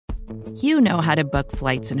You know how to book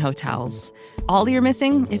flights and hotels. All you're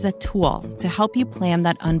missing is a tool to help you plan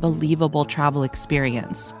that unbelievable travel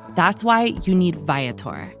experience. That's why you need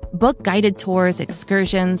Viator. Book guided tours,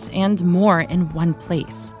 excursions, and more in one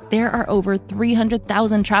place. There are over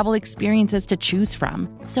 300,000 travel experiences to choose from,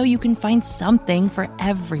 so you can find something for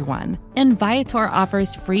everyone. And Viator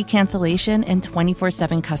offers free cancellation and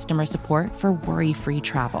 24/7 customer support for worry-free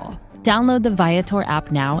travel. Download the Viator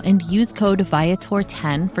app now and use code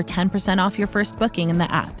Viator10 for 10% off your first booking in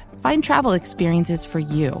the app. Find travel experiences for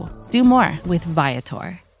you. Do more with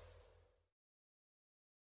Viator.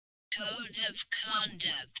 Code of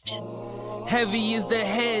conduct. Heavy is the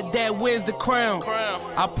head that wears the crown.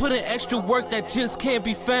 I put in extra work that just can't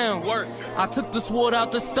be found. I took the sword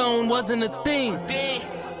out the stone, wasn't a thing.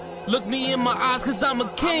 Look me in my eyes cause I'm a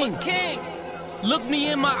king. Look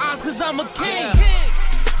me in my eyes cause I'm a king.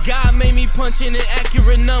 God made me punch in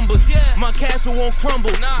inaccurate numbers. My castle won't crumble.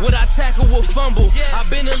 What I tackle will fumble. I've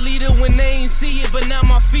been a leader when they ain't see it, but now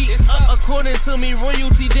my feet is up. According to me,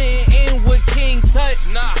 royalty didn't end with King Tut.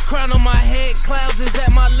 Crown on my head, clouds is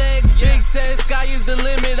at my legs. Big says sky is the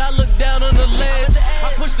limit. I look down on the ledge.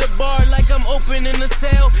 I push the bar like I'm opening a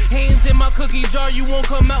cell. Hands in my cookie jar, you won't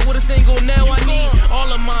come out with a single nail. I need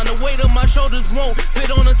all of mine. The weight of my shoulders won't fit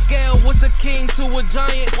on a scale. What's a king to a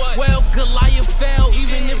giant? Well, Goliath fell.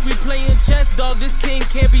 Even if we playin' chess, dog, this king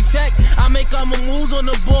can't be checked. I make all my moves on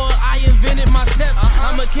the board, I invented my steps.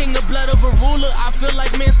 I'm a king, the blood of a ruler, I feel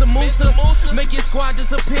like Mansa Musa. Make your squad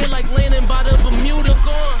disappear like landing by the Bermuda.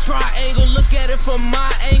 Triangle, look at it from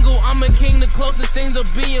my angle. I'm a king, the closest thing to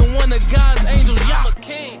being one of God's angels. I'm a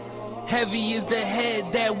king. Heavy is the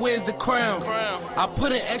head that wears the crown. I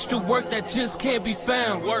put in extra work that just can't be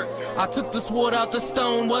found. I took the sword out the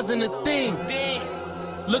stone, wasn't a thing.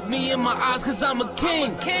 Look me in my eyes cause I'm a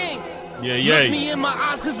king. Look me in my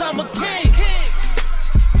eyes cause I'm a king.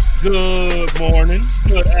 Good morning,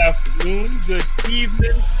 good afternoon, good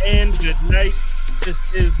evening, and good night. This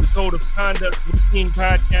is the Code of Conduct Routine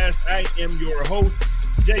Podcast. I am your host,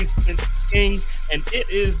 Jason King, and it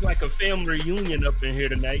is like a family reunion up in here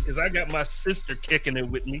tonight because I got my sister kicking it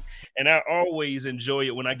with me, and I always enjoy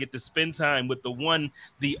it when I get to spend time with the one,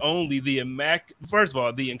 the only, first of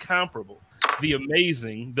all, the incomparable, the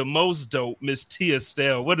amazing, the most dope, Miss Tia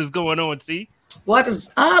Stell. What is going on, T? What is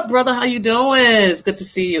up, brother? How you doing? It's good to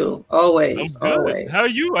see you. Always, always. How are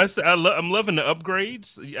you? I'm loving the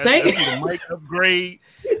upgrades. I see the mic upgrade.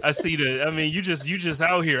 I see you just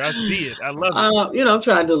out here. I see it. I love it. I'm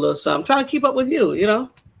trying to do a little something. I'm trying to keep up with you. You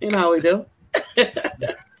know how we do.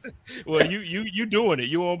 Well, you doing it.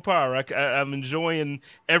 You on par. I'm enjoying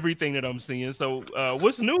everything that I'm seeing. So,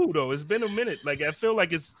 what's new though? It's been a minute. Like I feel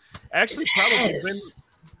like it's actually probably been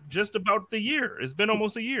just about the year. It's been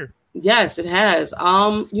almost a year. Yes, it has. A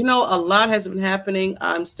lot has been happening.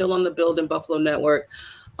 I'm still on the Building Buffalo Network.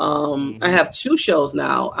 I have 2 shows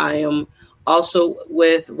now. I am also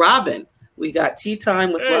with Robin. We got Tea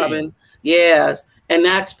Time with Robin. Yes, and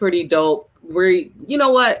that's pretty dope. You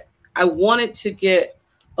know what? I wanted to get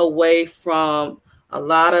away from a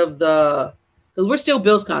lot of because we're still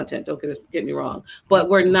Bills content, don't get me wrong, but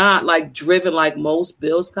we're not like driven like most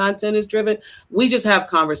Bills content is driven. We just have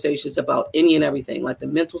conversations about any and everything, like the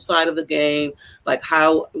mental side of the game, like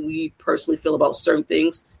how we personally feel about certain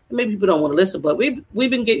things. And maybe people don't want to listen, but we've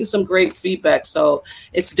been getting some great feedback. So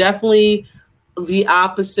it's definitely the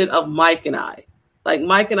opposite of Mike and I. Like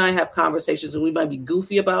Mike and I have conversations and we might be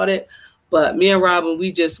goofy about it, but me and Robin,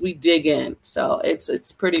 we dig in. So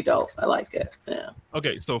it's pretty dope. I like it. Yeah.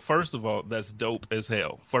 Okay, so first of all, that's dope as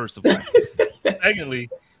hell. First of all. Secondly,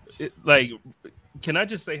 can I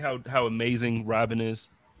just say how amazing Robin is?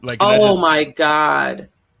 My God.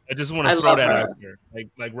 I just want to throw that out there.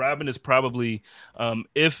 Like Robin is probably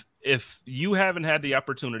if you haven't had the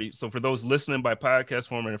opportunity, so for those listening by podcast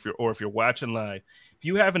form and if you're watching live, if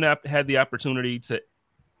you haven't had the opportunity to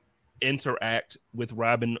interact with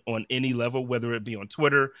Robin on any level, whether it be on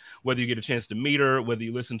Twitter, whether you get a chance to meet her, whether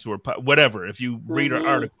you listen to her, whatever, if you read her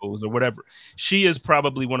articles or whatever, she is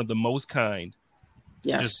probably one of the most kind.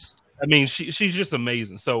 Yes. She's just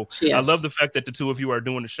amazing. So I love the fact that the two of you are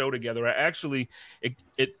doing the show together.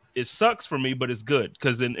 It sucks for me, but it's good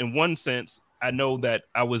because in one sense, I know that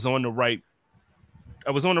I was on the right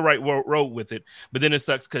road with it, but then it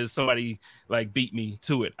sucks because somebody like beat me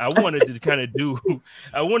to it. I wanted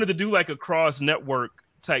to do like a cross network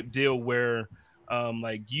type deal where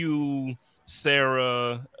like you,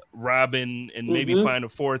 Sarah, Robin, and maybe find a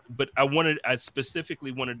fourth, but I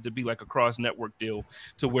specifically wanted to be like a cross network deal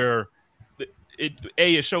to where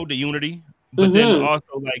it showed the unity but then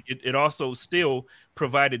also like it also still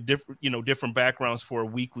provided different backgrounds for a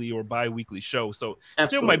weekly or bi-weekly show. So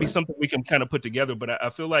still might be something we can kind of put together. But I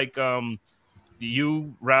feel like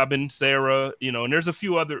you, Robin, Sarah, and there's a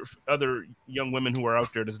few other young women who are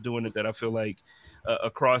out there that's doing it that I feel like a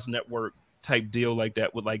cross network type deal like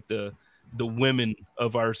that with like the women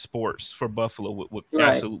of our sports for Buffalo would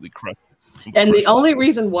absolutely crush. And the only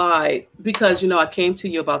reason why, because, I came to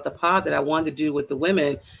you about the pod that I wanted to do with the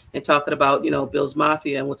women and talking about, Bill's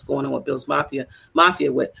Mafia and what's going on with Bill's Mafia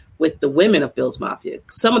with the women of Bill's Mafia,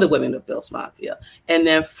 some of the women of Bill's Mafia. And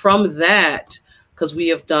then from that, because we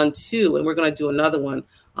have done 2, and we're going to do another one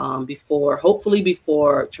hopefully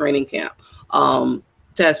before training camp,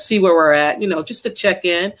 to see where we're at, just to check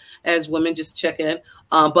in as women, just check in.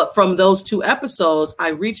 But from those 2 episodes, I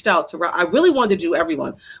reached out to Rob. I really wanted to do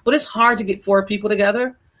everyone, but it's hard to get 4 people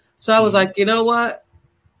together. So I was like, you know what?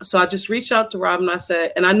 So I just reached out to Rob and I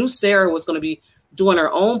said, and I knew Sarah was going to be doing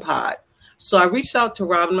her own pod. So I reached out to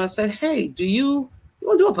Rob and I said, hey, do you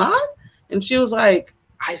want to do a pod? And she was like,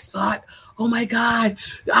 I thought, oh my God,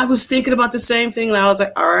 I was thinking about the same thing. And I was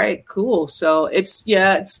like, all right, cool. So it's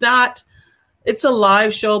a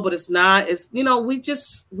live show, but it's not, we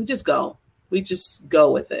just go. We just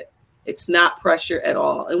go with it. It's not pressure at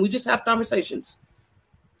all. And we just have conversations.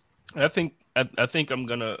 I think I'm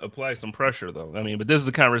going to apply some pressure though. I mean, but this is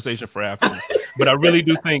a conversation for afterwards. But I really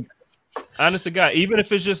do think, honest to God, even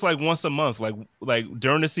if it's just like once a month, like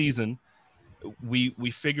during the season,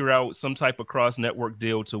 we figure out some type of cross network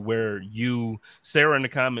deal to where Sarah in the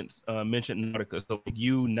comments mentioned Nautica. So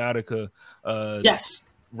you, Nautica, yes.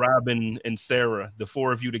 Robin and Sarah, the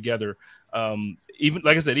 4 of you together. Even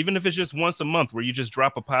like I said, even if it's just once a month where you just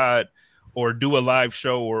drop a pod or do a live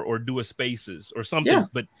show or do a spaces or something,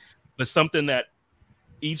 but something that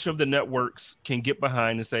each of the networks can get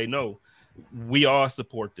behind and say, no, we all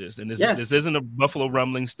support this. And this isn't a Buffalo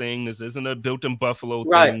Rumblings thing. This isn't a Built in Buffalo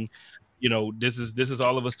thing. This is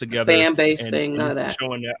all of us together. Fan base thing, none of that.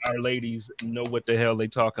 Showing that our ladies know what the hell they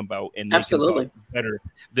talking about, and they absolutely can talk better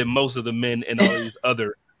than most of the men in all these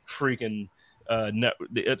other freaking all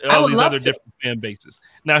these other different fan bases.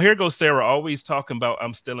 Now here goes Sarah, always talking about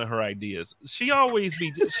I'm stealing her ideas. She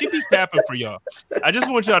be capping for y'all. I just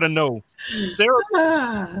want y'all to know,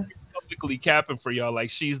 Sarah publicly capping for y'all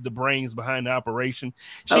like she's the brains behind the operation.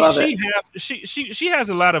 She has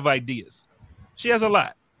a lot of ideas. She has a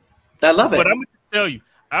lot. I love it. But I'm gonna tell you,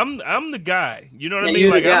 I'm the guy. You know what I mean?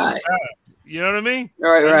 You're like the guy. You know what I mean?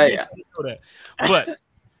 Right. But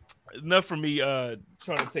enough for me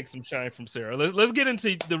trying to take some shine from Sarah. Let's get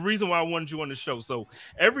into the reason why I wanted you on the show. So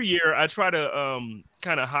every year I try to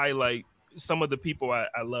kind of highlight some of the people I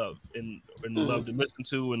love and love to listen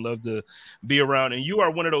to and love to be around. And you are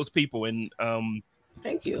one of those people. And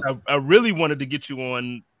thank you. I really wanted to get you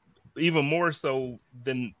on even more so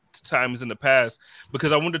than times in the past,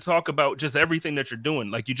 because I wanted to talk about just everything that you're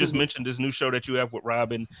doing. Like you just mentioned this new show that you have with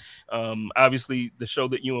Robin, obviously the show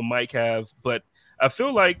that you and Mike have, but I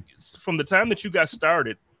feel like from the time that you got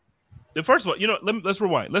started, first of all, let's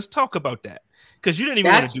rewind. Let's talk about that, because you didn't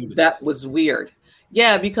even want to do this. That was weird.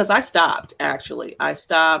 Yeah, because I stopped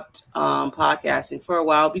podcasting for a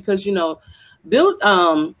while because, Bill,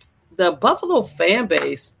 the Buffalo fan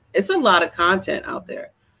base, it's a lot of content out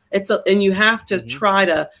there. And you have to try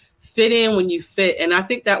to fit in when you fit. And I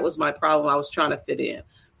think that was my problem. I was trying to fit in.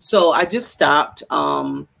 So I just stopped.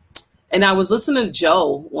 And I was listening to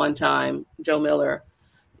Joe one time, Joe Miller,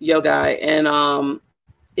 Yo Guy. And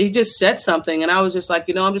he just said something. And I was just like,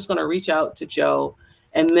 I'm just going to reach out to Joe.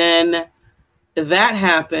 And then that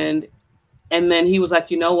happened. And then he was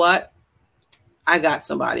like, you know what? I got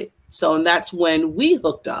somebody. So and that's when we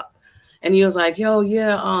hooked up. And he was like, yo,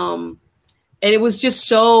 yeah. And it was just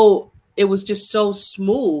so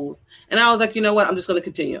smooth. And I was like, you know what? I'm just going to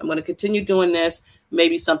continue. I'm going to continue doing this.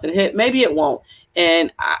 Maybe something hit, maybe it won't.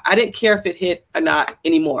 And I didn't care if it hit or not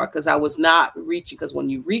anymore, because I was not reaching, because when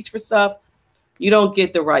you reach for stuff, you don't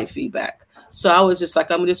get the right feedback. So I was just like,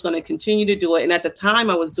 I'm just going to continue to do it. And at the time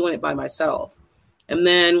I was doing it by myself. And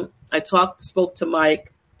then I spoke to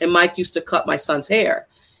Mike, and Mike used to cut my son's hair.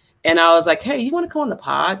 And I was like, hey, you want to come on the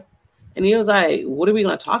pod? And he was like, what are we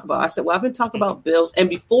going to talk about? I said, well, I've been talking about bills. And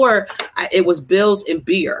before it was bills and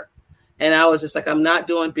beer. And I was just like, I'm not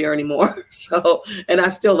doing beer anymore. So, and I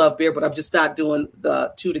still love beer, but I'm just not doing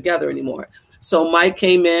the two together anymore. So Mike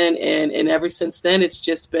came in, and ever since then, it's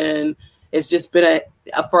just been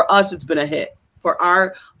for us, it's been a hit. For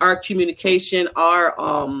our communication,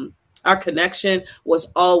 our connection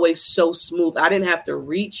was always so smooth. I didn't have to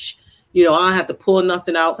reach, I don't have to pull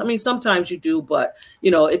nothing out. I mean, sometimes you do, but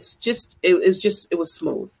it was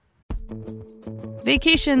smooth.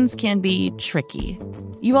 Vacations can be tricky.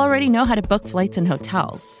 You already know how to book flights and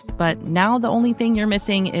hotels, but now the only thing you're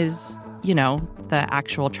missing is, the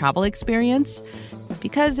actual travel experience.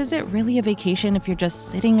 Because is it really a vacation if you're just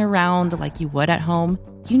sitting around like you would at home?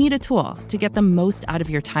 You need a tool to get the most out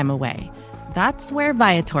of your time away. That's where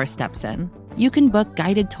Viator steps in. You can book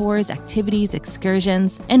guided tours, activities,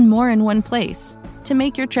 excursions, and more in one place to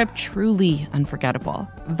make your trip truly unforgettable.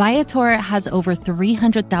 Viator has over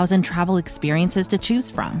 300,000 travel experiences to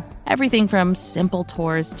choose from. Everything from simple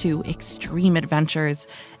tours to extreme adventures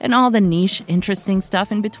and all the niche, interesting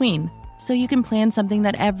stuff in between. So you can plan something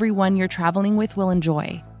that everyone you're traveling with will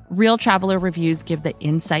enjoy. Real traveler reviews give the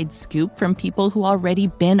inside scoop from people who already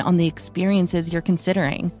been on the experiences you're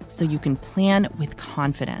considering, so you can plan with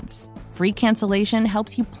confidence. Free cancellation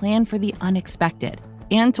helps you plan for the unexpected.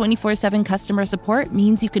 And 24/7 customer support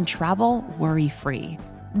means you can travel worry-free.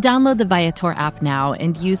 Download the Viator app now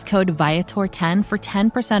and use code Viator10 for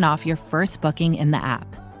 10% off your first booking in the app.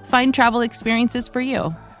 Find travel experiences for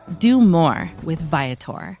you. Do more with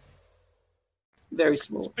Viator. Very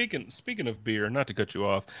smooth. Speaking of beer, not to cut you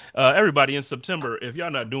off, everybody in September, if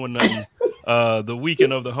y'all not doing nothing, the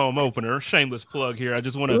weekend of the home opener, shameless plug here. I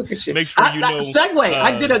just want to make sure you know. Segue.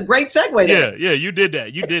 I did a great segue there. Yeah, you did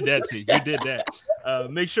that. You did that, T. You did that.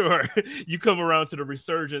 Make sure you come around to the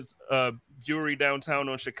Resurgence Brewery downtown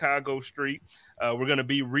on Chicago Street. We're going to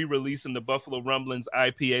be re-releasing the Buffalo Rumblings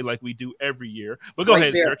IPA like we do every year. But go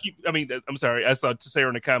ahead, Sarah. I'm sorry. I saw Sarah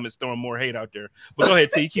in the comments throwing more hate out there. But go ahead,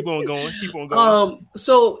 T. Keep on going.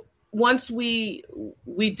 So once we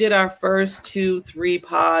did our first 2-3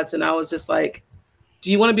 pods, and I was just like,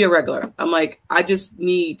 do you want to be a regular? I'm like, I just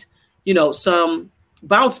need, some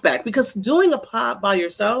bounce back, because doing a pod by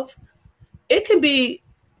yourself, it can be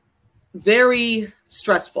very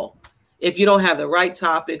stressful if you don't have the right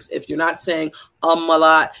topics, if you're not saying a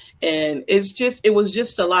lot. And it was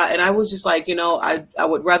just a lot. And I was just like, I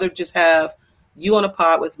would rather just have you on a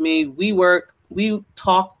pod with me. We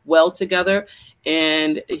talk well together,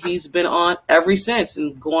 and he's been on ever since,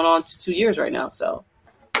 and going on to 2 years right now. So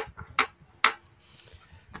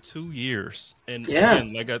 2 years. And yeah,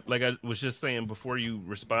 again, like I was just saying before you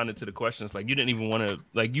responded to the questions, like you didn't even want to,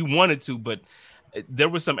 like you wanted to, but there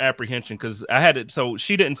was some apprehension because I had it. So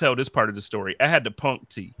she didn't tell this part of the story. I had to punk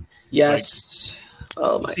T. Yes.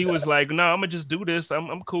 She was like, no, I'm gonna just do this.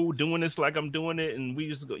 I'm cool doing this like I'm doing it, and we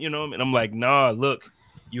just go, and I'm like, nah, look,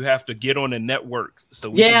 you have to get on a network so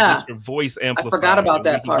we can get your voice amplified. I forgot about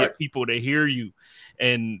that part. Get people to hear you.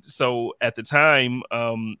 And so at the time,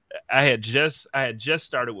 I had just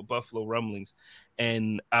started with Buffalo Rumblings,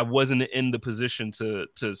 and I wasn't in the position to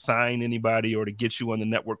sign anybody or to get you on the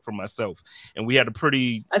network for myself. And we had a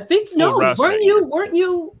pretty weren't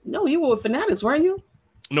you? No, you were with Fanatics, weren't you?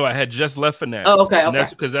 No, I had just left Fanatics. Oh, okay.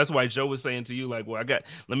 That's why Joe was saying to you, like, well,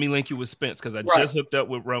 let me link you with Spence, because I just hooked up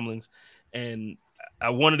with Rumblings, and I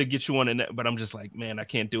wanted to get you on the net, but I'm just like, man, I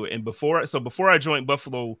can't do it. And before I joined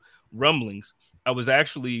Buffalo Rumblings, I was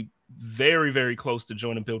actually very, very close to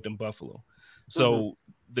joining Built in Buffalo. So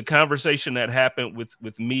the conversation that happened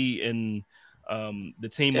with me and the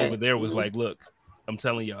team over there was like, look, I'm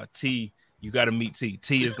telling y'all, T, you got to meet T.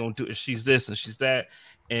 T is going to do it. She's this and she's that.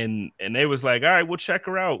 And they was like, all right, we'll check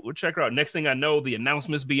her out. Next thing I know, the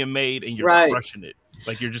announcement's being made, and you're crushing it.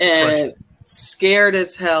 Like, you're just crushing it. Scared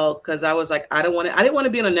as hell, because I was like, I didn't want to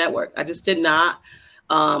be on a network. I just did not.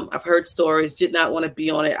 I've heard stories, did not want to be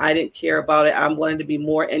on it. I didn't care about it. I'm wanting to be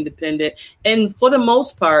more independent. And for the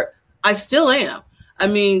most part, I still am. I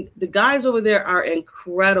mean, the guys over there are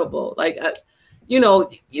incredible. Like,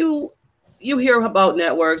 you hear about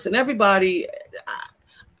networks, and everybody,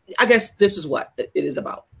 I guess this is what it is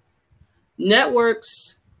about.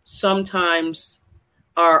 Networks sometimes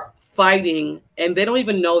are fighting, and they don't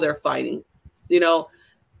even know they're fighting.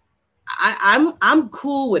 I'm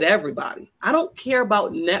cool with everybody. I don't care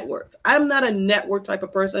about networks. I'm not a network type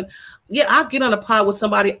of person. Yeah, I'll get on a pod with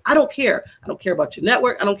somebody. I don't care. I don't care about your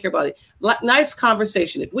network. I don't care about it. Nice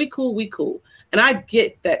conversation. If we cool, we cool. And I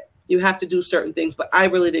get that you have to do certain things, but I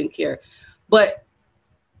really didn't care. But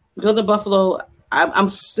Built in Buffalo, I'm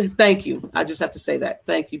thank you. I just have to say that.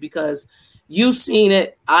 Thank you, because you seen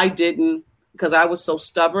it. I didn't, because I was so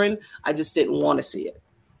stubborn. I just didn't want to see it.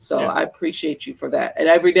 So I appreciate you for that. And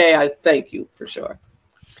every day I thank you for sure.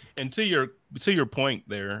 And to your point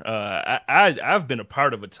there, I've been a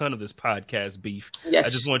part of a ton of this podcast beef. Yes. I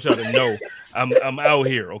just want y'all to know I'm out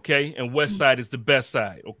here, okay? And West Side is the best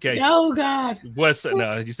side, okay? Oh God. West Side.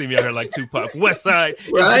 No, you see me out here like Tupac. West Side is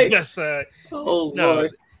the best side. Oh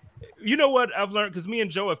Lord. You know what I've learned, because me and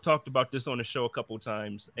Joe have talked about this on the show a couple of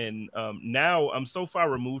times, and now I'm so far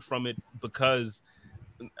removed from it, because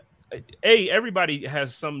everybody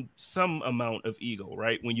has some amount of ego,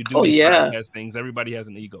 right? When you do these podcast things, everybody has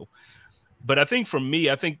an ego. But I think for me,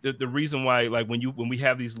 I think that the reason why, like when we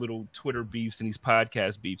have these little Twitter beefs and these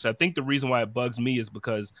podcast beefs, I think the reason why it bugs me is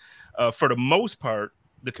because for the most part,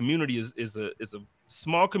 the community is a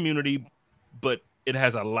small community, but it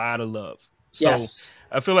has a lot of love. So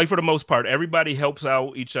I feel like for the most part, everybody helps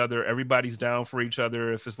out each other. Everybody's down for each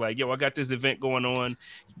other. If it's like, yo, I got this event going on,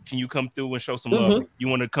 can you come through and show some love? You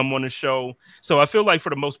want to come on the show? So I feel like for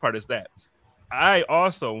the most part, it's that. I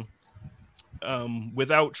also,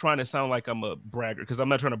 without trying to sound like I'm a bragger, because I'm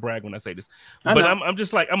not trying to brag when I say this, but I'm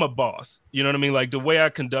just like, I'm a boss. You know what I mean? Like the way I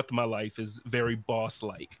conduct my life is very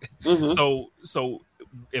boss-like. So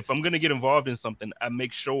if I'm going to get involved in something, I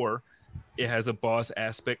make sure it has a boss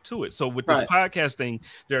aspect to it. So with this podcast thing,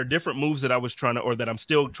 there are different moves that I was trying to, or that I'm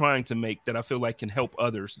still trying to make, that I feel like can help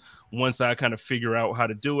others. Once I kind of figure out how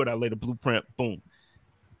to do it, I lay the blueprint, boom.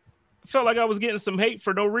 I felt like I was getting some hate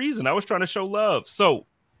for no reason. I was trying to show love. So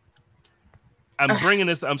I'm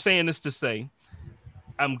saying this to say,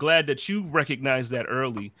 I'm glad that you recognized that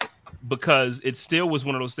early, because it still was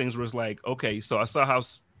one of those things where it's like, okay, so I saw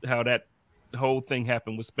how that whole thing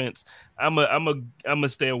happened with Spence. I'm a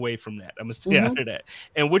stay away from that. I'm gonna stay out of that.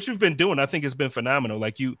 And what you've been doing, I think, has been phenomenal.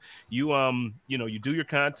 Like you do your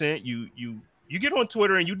content, you get on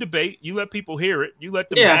Twitter and you debate, you let people hear it, you let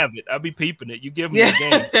them have it. I'll be peeping it, you give them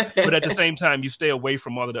the game, but at the same time you stay away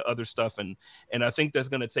from all of the other stuff, and I think that's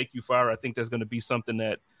going to take you far. I think that's going to be something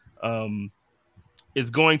that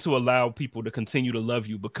is going to allow people to continue to love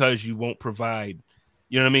you, because you won't provide,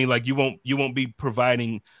 you know what I mean? Like you won't be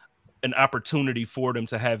providing an opportunity for them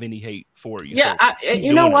to have any hate for you. Yeah, so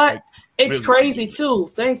you know what? Like, it's really crazy too.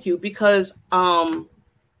 Thank you, because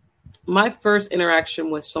my first interaction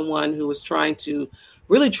with someone who was trying to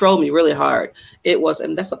really troll me really hard,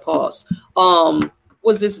 and that's a pause,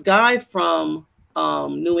 was this guy from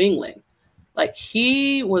New England. Like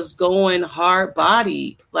he was going hard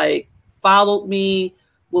body, like followed me,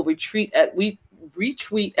 will retweet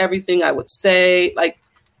everything I would say. Like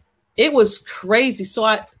it was crazy. So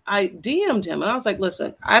I DM'd him and I was like,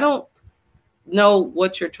 listen, I don't know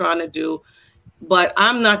what you're trying to do, but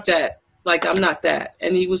I'm not that. Like, I'm not that.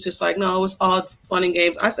 And he was just like, no, it was all fun and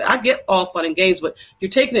games. I said, I get all fun and games, but you're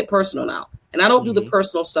taking it personal now. And I don't do the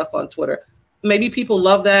personal stuff on Twitter. Maybe people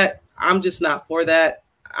love that. I'm just not for that.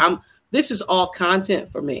 This is all content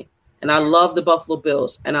for me. And I love the Buffalo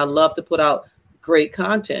Bills and I love to put out great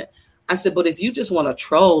content. I said, but if you just want to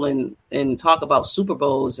troll and talk about Super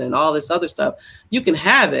Bowls and all this other stuff, you can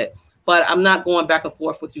have it. But I'm not going back and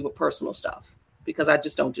forth with you with personal stuff, because I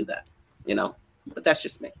just don't do that, you know. But that's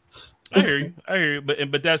just me. I hear you.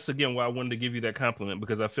 But that's, again, why I wanted to give you that compliment,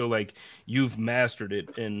 because I feel like you've mastered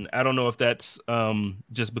it. And I don't know if that's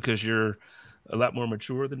just because you're a lot more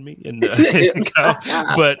mature than me, and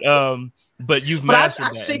but you've mastered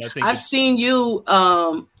that. I've seen you.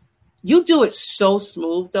 You do it so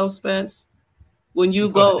smooth, though, Spence. When you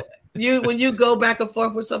go, when you go back and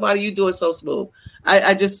forth with somebody, you do it so smooth.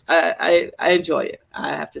 I enjoy it,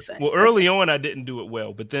 I have to say. Well, early on, I didn't do it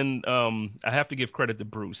well, but then I have to give credit to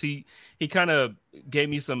Bruce. He kind of gave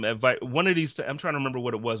me some advice. One of these, I'm trying to remember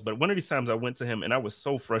what it was, but one of these times I went to him and I was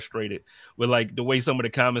so frustrated with like the way some of the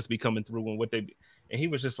comments be coming through and and he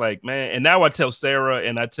was just like, man. And now I tell Sarah,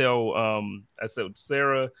 and I tell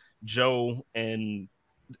Sarah, Joe, and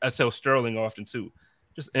I tell Sterling often too.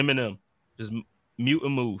 Just Eminem, just mute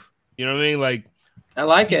and move. You know what I mean? Like, I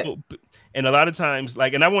like it. And a lot of times,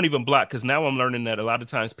 like, and I won't even block, because now I'm learning that a lot of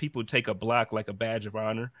times people take a block like a badge of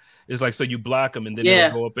honor. It's like, so you block them and then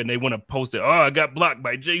they'll go up and they want to post it. Oh, I got blocked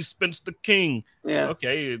by Jay Spence the King. Yeah.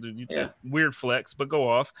 Okay. Weird flex, but go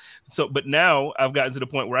off. So, but now I've gotten to the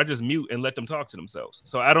point where I just mute and let them talk to themselves.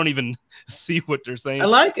 So I don't even see what they're saying. I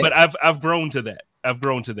like it. But I've grown to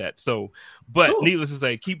that. So, but cool. Needless to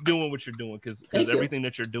say, keep doing what you're doing, because everything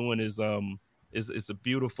that you're doing is a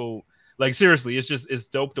beautiful. Like, seriously, it's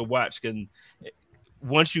dope to watch. And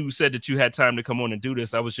once you said that you had time to come on and do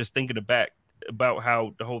this, I was just thinking about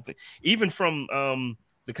how the whole thing, even from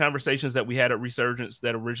the conversations that we had at Resurgence,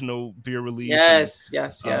 that original beer release.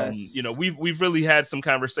 Yes. You know, we've really had some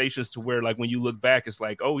conversations to where, like, when you look back, it's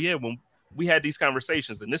like, oh yeah, when we had these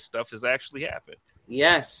conversations and this stuff has actually happened.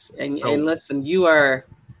 Yes. And listen,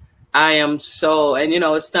 I am so, and you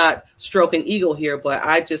know, it's not stroking ego here, but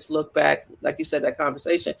I just look back, like you said, that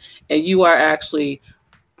conversation, and you are actually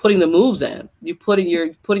putting the moves in. You putting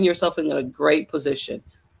yourself in a great position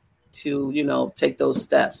to, you know, take those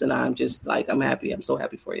steps. And I'm just like, I'm happy. I'm so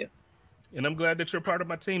happy for you. And I'm glad that you're part of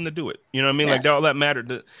my team to do it. You know what I mean? Yes. Like, all that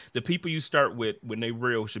mattered. The people you start with when they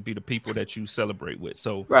real should be the people that you celebrate with.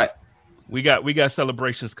 So right. we got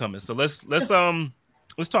celebrations coming. So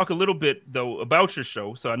let's talk a little bit though about your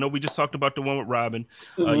show. So I know we just talked about the one with Robin.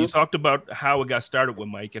 You talked about how it got started with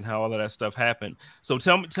Mike and how all of that stuff happened. So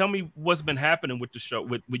tell me what's been happening with the show,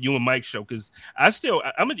 with you and Mike's show, because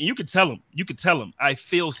you could tell him I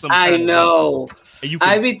feel some. I know. And you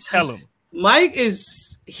can tell him. Mike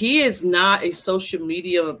is not a social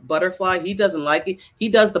media butterfly. He doesn't like it. He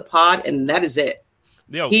does the pod, and that is it.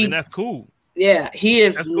 And that's cool. Yeah, he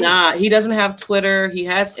is not. He doesn't have Twitter. He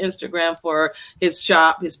has Instagram for his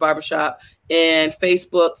shop, his barbershop, and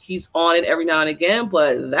Facebook. He's on it every now and again,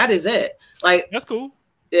 but that is it. Like, that's cool.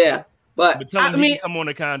 Yeah, but tell him he can come on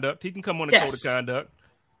the conduct. He can come on the code of conduct.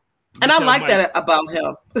 And I like that about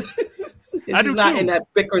him. He's not in that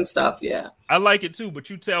bickering stuff. Yeah, I like it too. But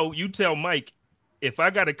you tell Mike, if I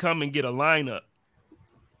got to come and get a lineup,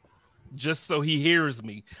 just so he hears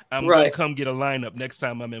me, I'm gonna come get a lineup next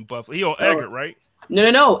time I'm in Buffalo. He on Eggert, right?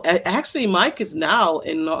 No. Actually, Mike is now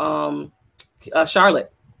in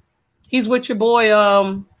Charlotte. He's with your boy.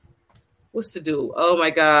 What's the dude? Oh my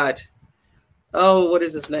God. Oh, what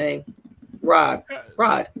is his name? Rod.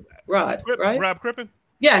 Right? Rob Crippen.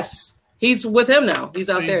 Yes, he's with him now. He's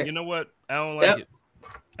out there. You know what? I don't like it.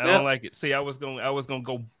 I don't like it. See, I was gonna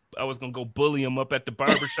go bully him up at the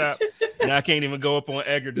barbershop, and I can't even go up on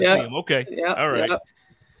Eggert to see him. Okay, all right.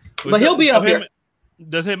 But he'll be up here.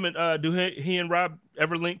 Does him do he and Rob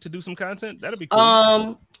ever link to do some content? That'd be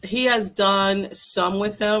cool. He has done some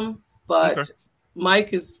with him, but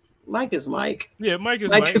Mike is Mike. Yeah, Mike is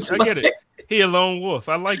Mike. I get it. He a lone wolf.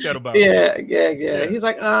 I like that about him. Yeah. He's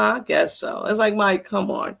like, I guess so. It's like, Mike, come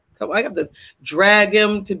on. I have to drag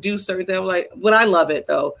him to do certain things. But I love it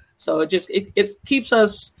though. So it keeps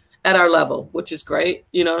us at our level, which is great.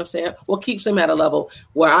 You know what I'm saying? Well, keeps him at a level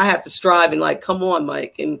where I have to strive and like, come on,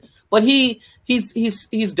 Mike. But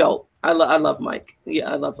he's dope. I love Mike.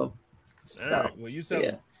 Yeah, I love him. All right. Well, you tell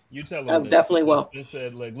him. You tell him. I definitely will. Just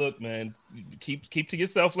said, like, look, man, keep to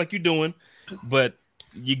yourself like you're doing, but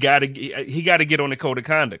he got to get on the code of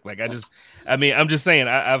conduct. Like, I'm just saying,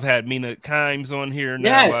 I've had Mina Kimes on here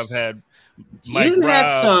now. Yes. I've had Mike Robb.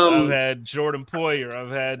 I've had Jordan Poyer.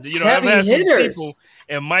 I've had, I've had some people,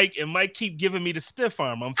 and Mike keep giving me the stiff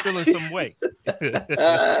arm. I'm feeling some way.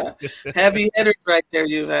 Heavy hitters right there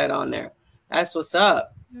you've had on there. That's what's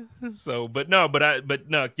up. So, but no,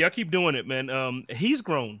 y'all keep doing it, man. He's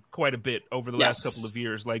grown quite a bit over the last couple of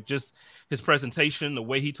years. Like, just his presentation, the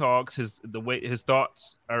way he talks, the way his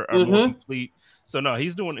thoughts are more complete. So no,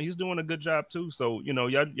 he's doing a good job too. So,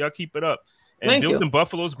 y'all keep it up. And Building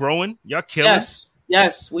Buffalo's growing. Y'all killing.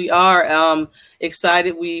 Yes, we are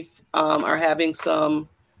excited. We are having some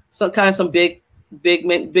big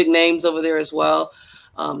names over there as well.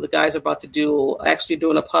 The guys are about to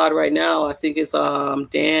doing a pod right now. I think it's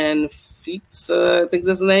Dan Feets. I think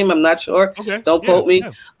that's his name. I'm not sure. Okay. Don't quote me.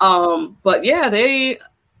 Yeah. But yeah,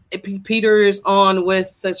 Peter is on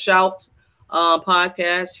with the Shout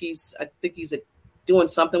podcast. I think he's doing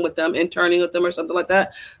something with them, interning with them or something like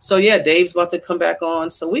that. So yeah, Dave's about to come back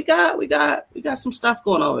on. So we got some stuff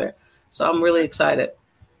going on there. So I'm really excited.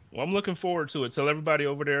 Well, I'm looking forward to it. Tell everybody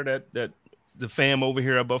over there that the fam over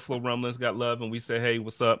here at Buffalo Rumblings got love, and we say, hey,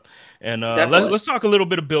 what's up? And let's talk a little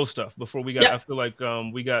bit of Bill stuff before we got. I feel like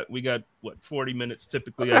we got what 40 minutes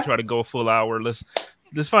typically. I try to go a full hour. Let's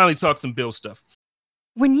finally talk some Bill stuff.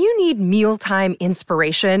 When you need mealtime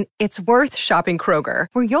inspiration, it's worth shopping Kroger,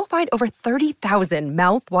 where you'll find over 30,000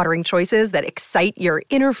 mouth-watering choices that excite your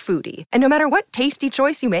inner foodie. And no matter what tasty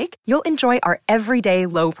choice you make, you'll enjoy our everyday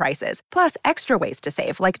low prices, plus extra ways to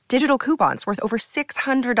save, like digital coupons worth over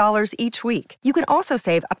 $600 each week. You can also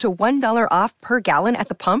save up to $1 off per gallon at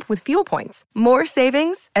the pump with fuel points. More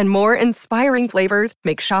savings and more inspiring flavors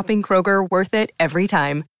make shopping Kroger worth it every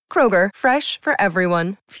time. Kroger, fresh for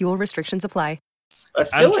everyone. Fuel restrictions apply. I'm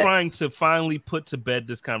trying to finally put to bed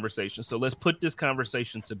this conversation. So let's put this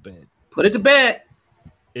conversation to bed. Put it to bed.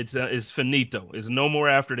 It's finito. It's no more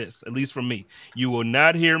after this, at least for me. You will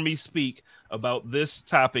not hear me speak about this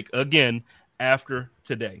topic again after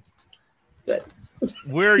today. Good.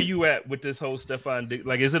 Where are you at with this whole Stefon Diggs?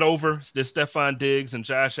 Like, is it over? This Stefon Diggs and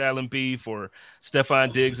Josh Allen beef, or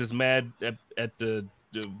Stefon Diggs is mad at the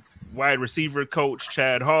wide receiver coach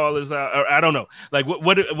Chad Hall is out? Or, I don't know. Like,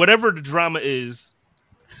 whatever the drama is.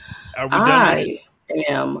 Are we done? I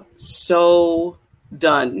am so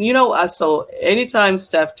done. So anytime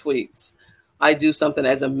Steph tweets, I do something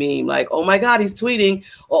as a meme, like, oh my God, he's tweeting.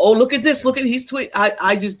 Oh, look at this. He's tweeting.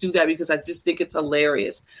 I just do that because I just think it's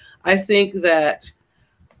hilarious. I think that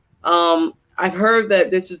I've heard that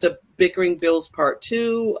this is the bickering Bills part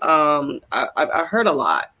 2. I heard a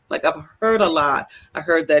lot. I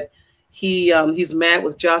heard that he's mad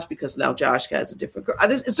with Josh because now Josh has a different girl.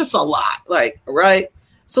 It's just a lot, like, right?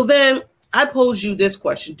 So then I pose you this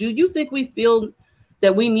question. Do you think we feel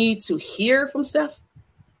that we need to hear from Steph?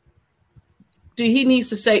 Do he needs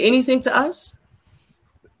to say anything to us?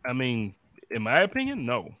 I mean, in my opinion,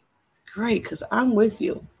 no. Great, because I'm with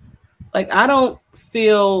you. Like, I don't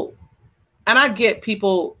feel, and I get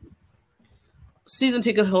people, season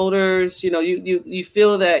ticket holders, you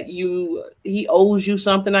feel that he owes you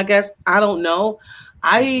something, I guess. I don't know.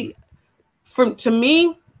 To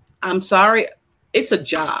me, I'm sorry, it's a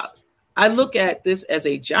job. I look at this as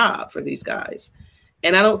a job for these guys.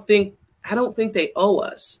 And I don't think they owe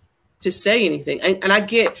us to say anything. And I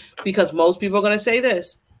get, because most people are going to say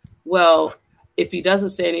this, well, if he doesn't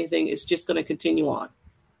say anything, it's just going to continue on.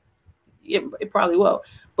 It probably will.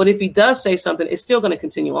 But if he does say something, it's still going to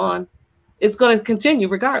continue on. It's going to continue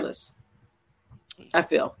regardless, I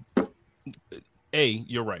feel. A,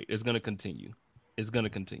 you're right. It's going to continue. It's going to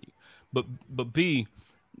continue. But B,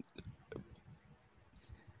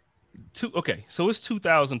 okay, so it's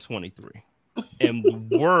 2023. And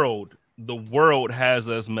the world has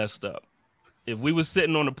us messed up. If we were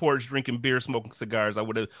sitting on the porch drinking beer, smoking cigars, I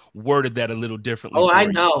would have worded that a little differently. Oh,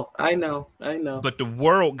 I know. But the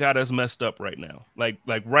world got us messed up right now. Like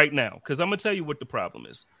right now. Because I'm going to tell you what the problem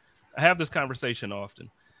is. I have this conversation often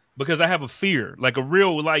because I have a fear, like a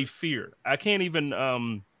real life fear. I can't even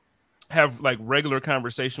have like regular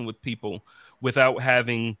conversation with people without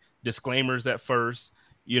having disclaimers at first.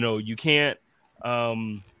 You can't,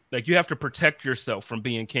 like, you have to protect yourself from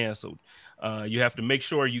being canceled. You have to make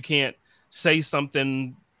sure you can't say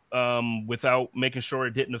something without making sure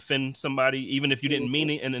it didn't offend somebody, even if you didn't mean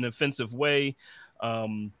it in an offensive way.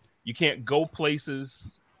 You can't go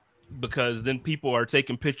places because then people are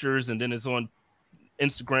taking pictures and then it's on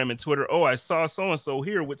Instagram and Twitter. Oh, I saw so-and-so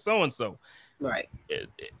here with so-and-so. Right.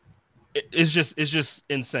 It's just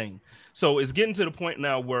insane. So it's getting to the point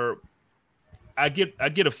now where I get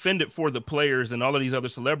offended for the players and all of these other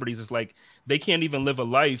celebrities. It's like they can't even live a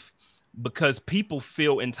life because people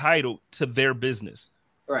feel entitled to their business.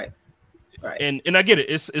 Right. And I get it.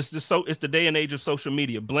 It's the day and age of social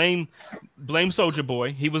media. Blame Soulja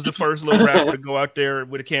Boy. He was the first little rapper to go out there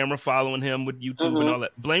with a camera following him with YouTube and all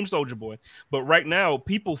that. Blame Soulja Boy. But right now,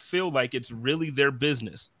 people feel like it's really their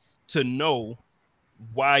business to know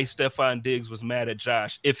why Stefon Diggs was mad at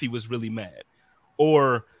Josh, if he was really mad,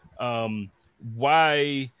 or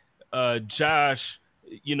why Josh,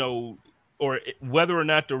 or whether or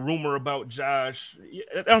not the rumor about Josh.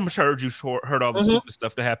 I'm sure you heard all the stupid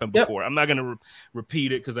stuff that happened before. Yep. I'm not going to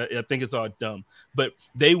repeat it because I think it's all dumb. But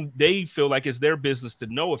they feel like it's their business to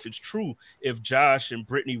know if it's true, if Josh and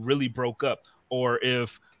Brittany really broke up, or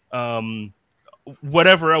if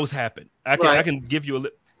whatever else happened. I can give you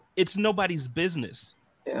it's nobody's business.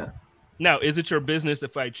 Yeah. Now, is it your business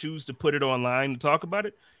if I choose to put it online and talk about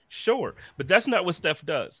it? Sure. But that's not what Steph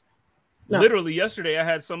does. No. Literally yesterday, I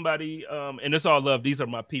had somebody, and it's all love. These are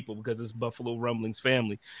my people because it's Buffalo Rumblings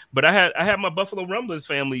family. But I had my Buffalo Rumblings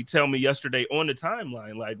family tell me yesterday on the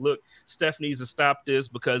timeline, like, look, Steph needs to stop this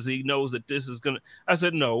because he knows that this is going to. I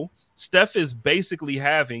said, no, Steph is basically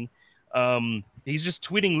having, he's just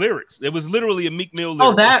tweeting lyrics. It was literally a Meek Mill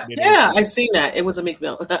lyric. Oh, I seen that. It was a Meek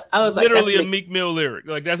Mill. I was literally a Meek Mill lyric.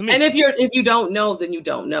 Like, that's me. And if you don't know, then you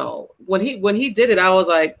don't know. When he did it, I was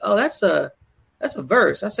like, oh, that's a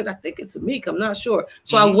verse. I said, I think it's a Meek. I'm not sure.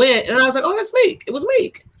 So I went and I was like, oh, that's Meek. It was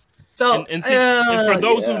Meek. So and for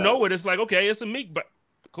those who know it, it's like, okay, it's a Meek, but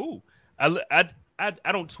cool. I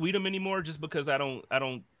don't tweet them anymore just because I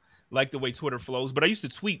don't like the way Twitter flows. But I used to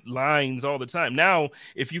tweet lines all the time. Now,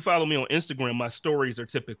 if you follow me on Instagram, my stories are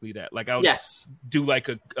typically that. Like I'll do like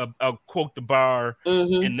I'll quote the bar,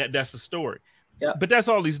 and that's the story. Yeah. But that's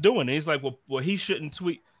all he's doing. And he's like, well, he shouldn't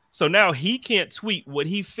tweet. So now he can't tweet what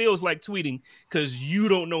he feels like tweeting because you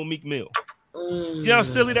don't know Meek Mill. You know how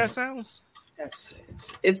silly that sounds? It's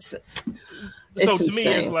so to insane.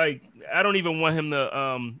 Me, it's like I don't even want him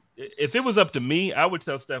to. If it was up to me, I would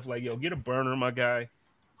tell Steph like, "Yo, get a burner, my guy.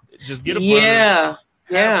 Just get a burner.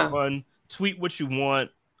 Have fun. Tweet what you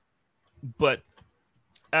want." But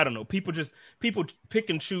I don't know. People pick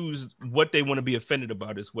and choose what they want to be offended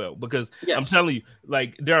about as well. Because I'm telling you,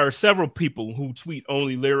 like, there are several people who tweet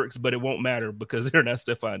only lyrics, but it won't matter because they're not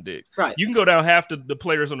Stefon Diggs. Right. You can go down half the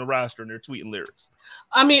players on the roster and they're tweeting lyrics.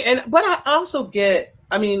 I mean, but I also get,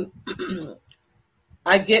 I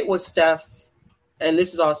get what Steph, and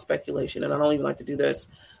this is all speculation, and I don't even like to do this,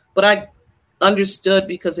 but I understood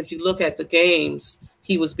because if you look at the games,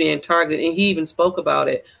 he was being targeted, and he even spoke about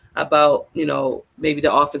it. About, maybe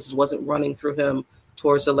the offense wasn't running through him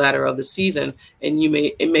towards the latter of the season, and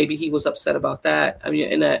maybe he was upset about that. I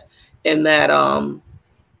mean, in that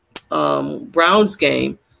Browns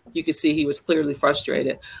game, you could see he was clearly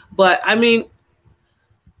frustrated. But I mean,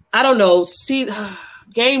 I don't know. See,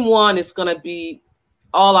 game one is going to be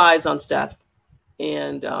all eyes on Steph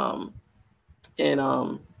and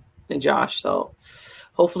Josh. So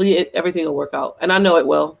hopefully everything will work out, and I know it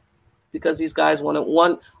will, because these guys want to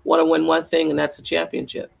win one thing, and that's a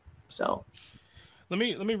championship. So let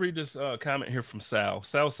me read this comment here from Sal.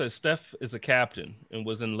 Sal says Steph is a captain and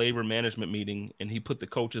was in labor management meeting, and he put the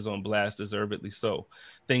coaches on blast, deservedly so.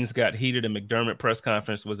 Things got heated, and McDermott press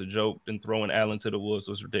conference was a joke, and throwing Allen to the wolves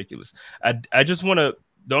was ridiculous. I just want to.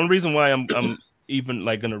 The only reason why I'm even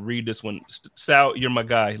like going to read this one, Sal, you're my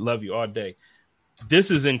guy, love you all day.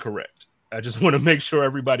 This is incorrect. I just want to make sure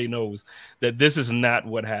everybody knows that this is not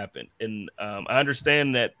what happened. And I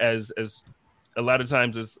understand that as a lot of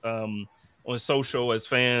times as on social, as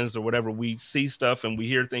fans or whatever, we see stuff and we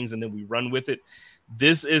hear things and then we run with it.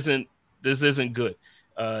 This isn't good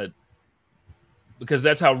because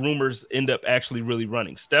that's how rumors end up actually really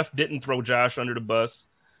running. Steph didn't throw Josh under the bus.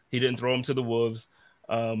 He didn't throw him to the wolves.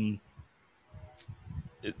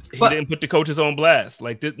 He didn't put the coaches on blast.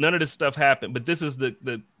 Like none of this stuff happened. But this is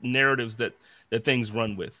the narratives that things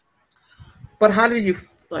run with. But how do you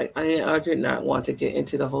like? I did not want to get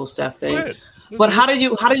into the whole Steph thing. But how do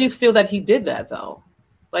you feel that he did that though?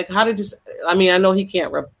 Like how did this? I mean, I know he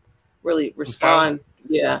can't really respond.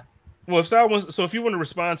 Yeah. Well, if Sal wants, so if you want to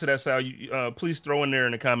respond to that, Sal, please throw in there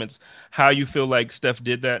in the comments how you feel like Steph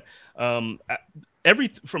did that. From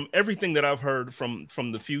everything that I've heard from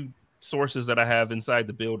the few sources that I have inside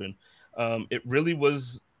the building, it really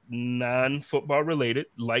was non-football related.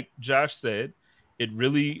 Like Josh said, it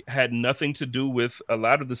really had nothing to do with a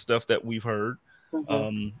lot of the stuff that we've heard.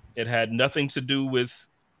 Mm-hmm. It had nothing to do with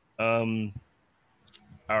our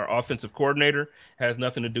offensive coordinator. It has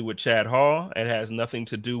nothing to do with Chad Hall. It has nothing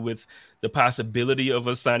to do with the possibility of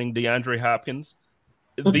us signing DeAndre Hopkins.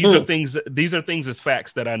 Mm-hmm. These are things as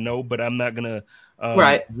facts that I know, but I'm not gonna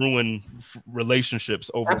ruin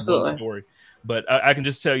relationships over one story. But I can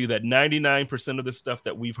just tell you that 99% of the stuff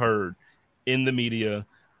that we've heard in the media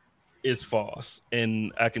is false,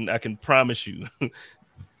 and I can promise you.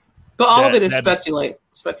 But all of it is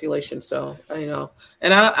speculation. So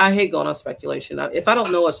and I hate going on speculation. If I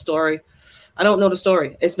don't know a story, I don't know the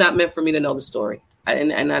story. It's not meant for me to know the story,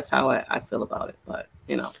 and that's how I feel about it. But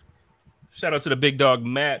Shout out to the big dog,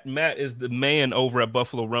 Matt. Matt is the man over at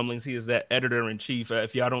Buffalo Rumblings. He is that editor-in-chief.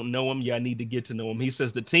 If y'all don't know him, y'all need to get to know him. He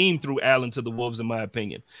says the team threw Allen to the wolves, in my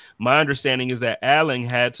opinion. My understanding is that Allen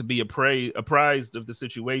had to be apprised of the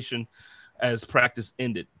situation as practice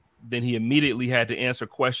ended. Then he immediately had to answer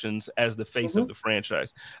questions as the face of the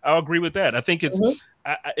franchise. I'll agree with that. I think it's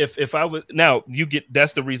if I was now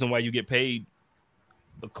that's the reason why you get paid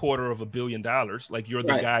 $250 million. Like you're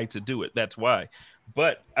the guy to do it. That's why.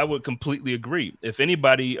 But I would completely agree. If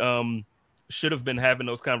anybody should have been having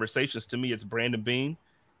those conversations, to me, it's Brandon Beane,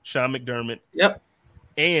 Sean McDermott. Yep.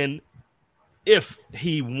 And if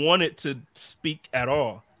he wanted to speak at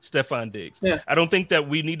all, Stephon Diggs. Yeah. I don't think that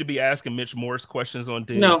we need to be asking Mitch Morse questions on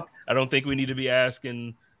Diggs. No. I don't think we need to be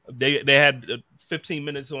asking. They had 15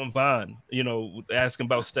 minutes on Vaughn, asking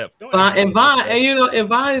about Steph.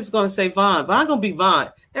 Vaughn is going to say Vaughn. Vaughn going to be Vaughn.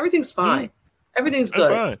 Everything's fine. Everything's good.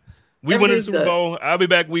 Fine. We win the Super Bowl. I'll be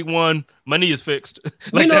back week 1. My knee is fixed.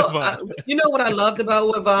 That's fine. You know what I loved about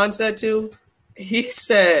what Vaughn said too? He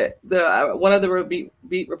said one of the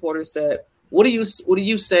beat reporters said, "What do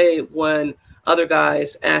you say when other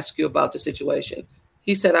guys ask you about the situation?"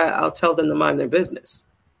 He said, "I'll tell them to mind their business."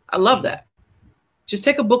 I love that. Just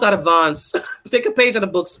take a book out of Vaughn's. Take a page out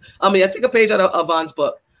of books. Take a page out of Vaughn's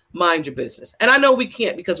book. Mind your business. And I know we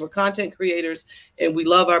can't because we're content creators and we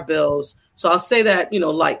love our bills. So I'll say that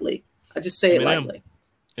lightly. I just say it lightly.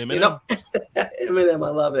 Eminem. Eminem. I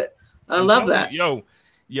love it. I love that. Yo,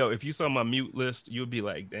 if you saw my mute list, you'd be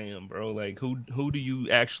like, "Damn, bro! Like, who do you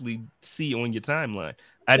actually see on your timeline?"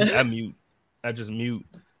 I mute. I just mute.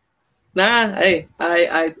 Nah, hey,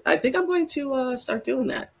 I think I'm going to start doing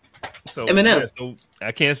that. So, Eminem. So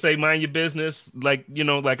I can't say mind your business like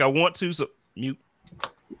I want to. So mute.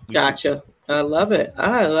 Gotcha. I love it.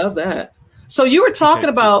 I love that. So you were talking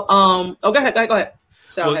about go ahead.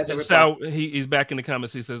 Sal he's back in the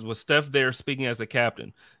comments. He says, "Was Steph there speaking as a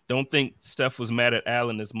captain? Don't think Steph was mad at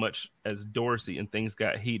Allen as much as Dorsey, and things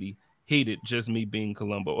got heated. Just me being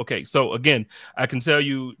Columbo." Okay, so again, I can tell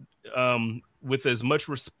you with as much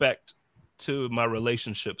respect to my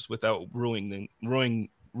relationships without ruining them.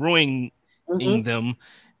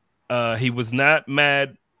 He was not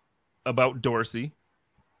mad about Dorsey.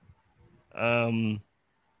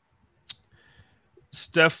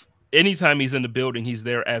 Steph, anytime he's in the building, he's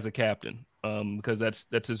there as a captain, because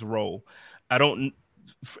that's his role. And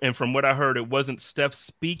from what I heard, it wasn't Steph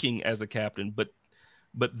speaking as a captain, but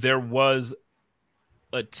there was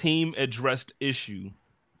a team addressed issue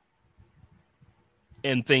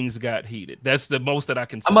and things got heated. That's the most that I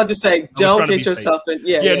can say. I'm about to say, don't get yourself in.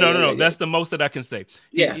 No. That's the most that I can say.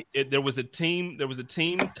 Yeah. There was a team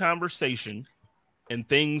conversation, and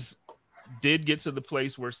things did get to the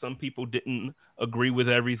place where some people didn't agree with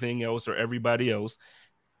everything else or everybody else,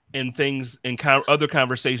 and things and other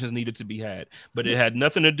conversations needed to be had. But it had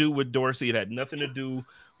nothing to do with Dorsey. It had nothing to do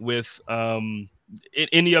with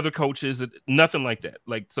any other coaches. Nothing like that.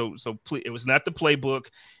 Like so. It was not the playbook.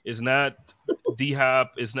 It's not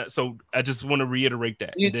D-Hop. It's not. So I just want to reiterate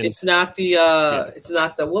that. It's not the. It's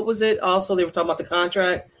not the. What was it? Also, they were talking about the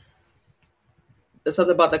contract. There's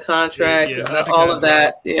something about the contract, all of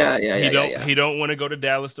that. Yeah. He don't want to go to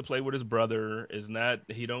Dallas to play with his brother.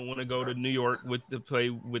 He don't want to go to New York to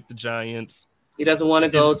play with the Giants. He doesn't want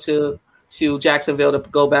to go to Jacksonville to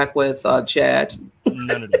go back with Chad.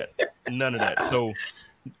 None of that. So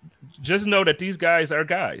just know that these guys are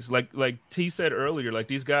guys. Like T said earlier, like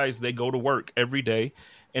these guys, they go to work every day,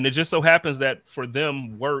 and it just so happens that for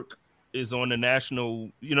them, work is on the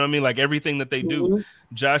national. You know what I mean? Like everything that they do. Mm-hmm.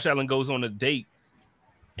 Josh Allen goes on a date.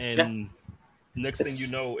 And next thing you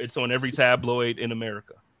know, it's on every tabloid in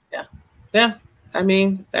America. Yeah. I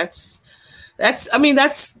mean, that's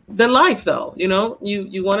the life, though. You know,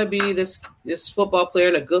 you want to be this football player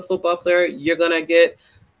and a good football player. You're gonna get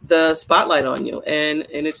the spotlight on you, and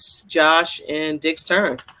it's Josh and Dick's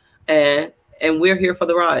turn, and we're here for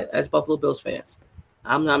the ride as Buffalo Bills fans.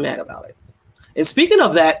 I'm not mad about it. And speaking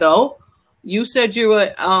of that, though, you said you were.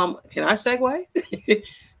 Can I segue?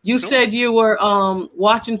 You said you were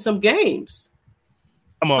watching some games.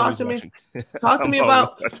 Talk to me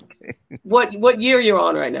about what year you're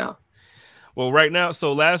on right now. Well, right now,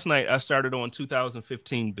 so last night I started on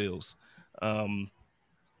 2015 Bills. And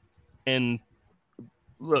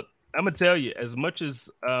look, I'm gonna tell you, as much as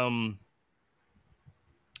I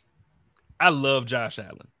love Josh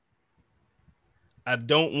Allen, I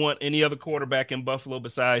don't want any other quarterback in Buffalo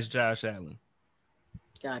besides Josh Allen.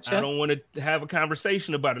 Gotcha. I don't want to have a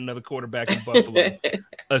conversation about another quarterback in Buffalo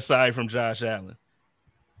aside from Josh Allen.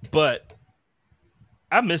 But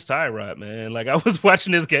I miss Tyrod, man. Like I was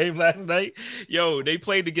watching this game last night. Yo, they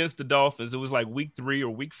played against the Dolphins. It was like week 3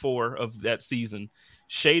 or week 4 of that season.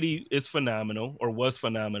 Shady is phenomenal, or was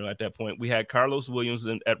phenomenal at that point. We had Carlos Williams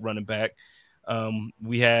at running back.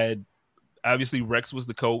 We had, obviously, Rex was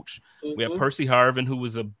the coach. Mm-hmm. We had Percy Harvin, who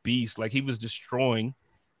was a beast. Like he was destroying,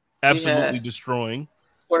 absolutely destroying.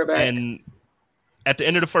 Quarterback. And at the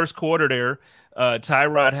end of the first quarter there,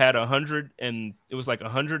 Tyrod had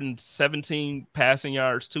 117 passing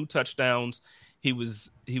yards, 2 touchdowns. He was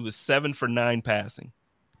 7 for 9 passing.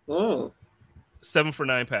 7 for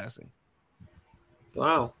 9 passing.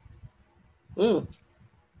 Wow.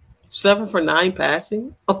 7 for 9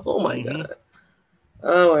 passing? Oh my God.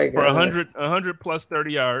 Oh my God. For 100 plus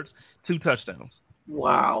 30 yards, 2 touchdowns.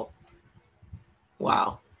 Wow.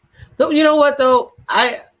 So you know what though?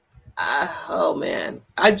 Oh man,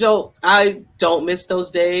 I don't miss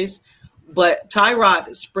those days, but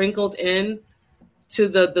Tyrod sprinkled in to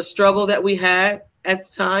the struggle that we had at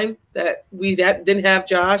the time, that we didn't have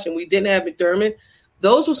Josh and we didn't have McDermott.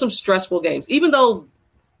 Those were some stressful games. Even though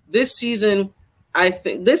this season, I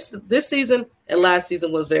think this season and last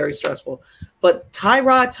season was very stressful, but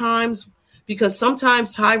Tyrod times, because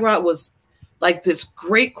sometimes Tyrod was like this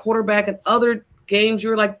great quarterback, and other games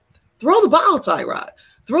you're like, throw the ball, Tyrod.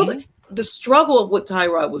 The struggle with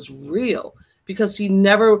Tyrod was real, because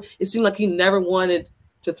it seemed like he never wanted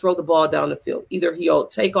to throw the ball down the field. Either he'll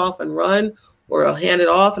take off and run, or he'll hand it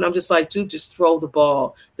off. And I'm just like, dude, just throw the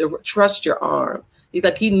ball. Trust your arm.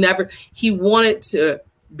 He wanted to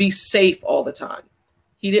be safe all the time.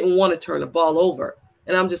 He didn't want to turn the ball over.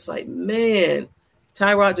 And I'm just like, man,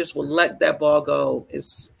 Tyrod just would let that ball go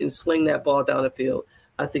and sling that ball down the field.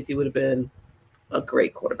 I think he would have been a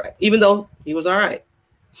great quarterback, even though he was all right.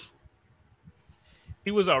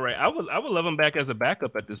 He was all right. I would love him back as a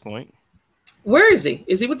backup at this point. Where is he?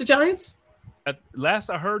 Is he with the Giants? Last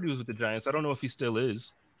I heard, he was with the Giants. I don't know if he still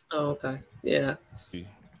is. Oh, okay. Yeah. Let's see.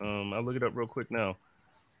 I'll look it up real quick now.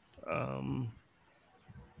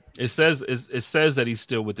 It says that he's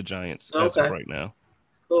still with the Giants as of right now.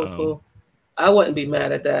 Cool. I wouldn't be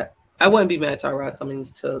mad at that. I wouldn't be mad at Tyrod coming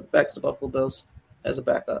back to the Buffalo Bills as a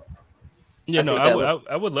backup. Yeah,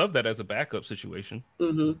 I would love that as a backup situation.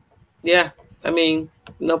 Mm-hmm. Yeah. I mean,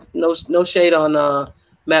 no shade on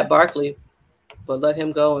Matt Barkley, but let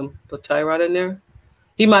him go and put Tyrod in there.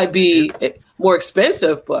 He might be more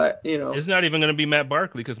expensive, but it's not even going to be Matt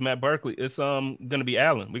Barkley because Matt Barkley it's going to be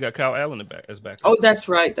Allen. We got Kyle Allen as back. Oh, that's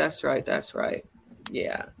right.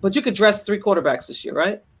 Yeah, but you could dress 3 quarterbacks this year,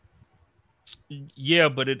 right? Yeah,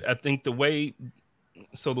 but I think the way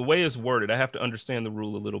it's worded, I have to understand the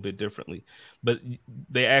rule a little bit differently. But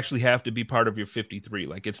they actually have to be part of your 53.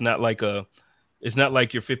 Like it's not like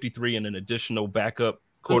you're 53 and an additional backup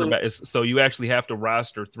quarterback. Mm-hmm. So you actually have to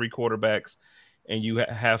roster 3 quarterbacks, and you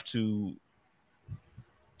have to.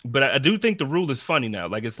 But I do think the rule is funny now.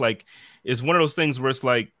 Like it's one of those things where it's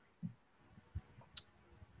like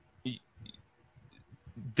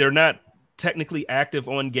they're not technically active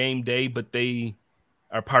on game day, but they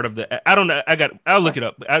are part of the. I don't know. I'll look it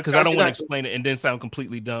up because I don't want to explain it and then sound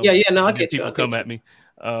completely dumb. Yeah. No, I get you. People come at me.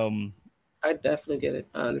 I definitely get it.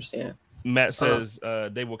 I understand. Matt says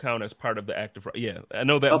they will count as part of the active. Yeah, I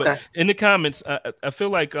know that. Okay. But in the comments, I feel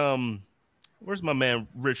like where's my man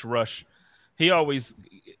Rich Rush? He always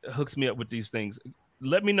hooks me up with these things.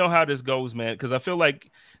 Let me know how this goes, man, because I feel like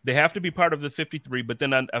they have to be part of the 53. But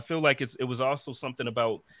then I feel like it was also something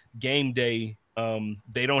about game day.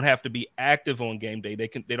 They don't have to be active on game day. They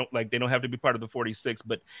don't have to be part of the 46.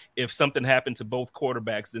 But if something happened to both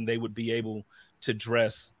quarterbacks, then they would be able to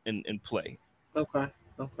dress and play. Okay.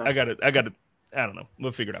 I got it. I don't know.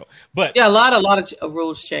 We'll figure it out. But yeah, a lot of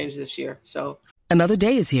rules changed this year. So another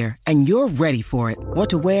day is here and you're ready for it. What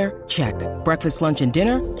to wear? Check. Breakfast, lunch, and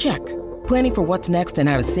dinner? Check. Planning for what's next and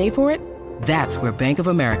how to save for it? That's where Bank of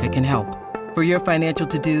America can help. For your financial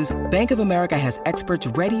to-dos, Bank of America has experts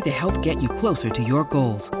ready to help get you closer to your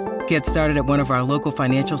goals. Get started at one of our local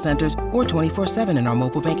financial centers or 24/7 in our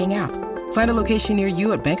mobile banking app. Find a location near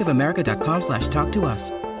you at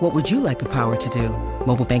bankofamerica.com/talktous. What would you like the power to do?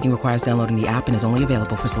 Mobile banking requires downloading the app and is only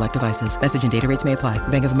available for select devices. Message and data rates may apply.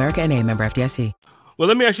 Bank of America NA, member FDIC. Well,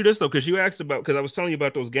 let me ask you this, though, because you asked about, because I was telling you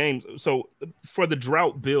about those games. So for the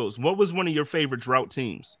drought Bills, what was one of your favorite drought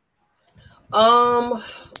teams? Oh,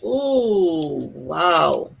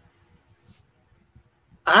 wow.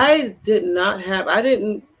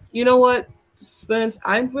 You know what, Spence?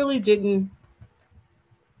 I was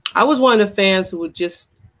one of the fans who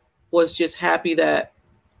was just happy that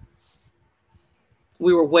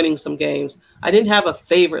we were winning some games. I didn't have a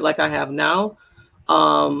favorite like I have now.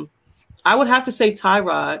 I would have to say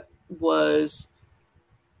Tyrod was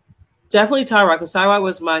definitely Tyrod, because Tyrod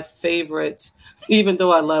was my favorite, even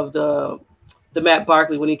though I loved the Matt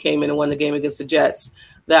Barkley when he came in and won the game against the Jets.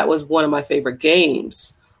 That was one of my favorite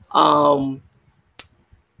games. But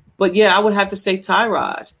yeah, I would have to say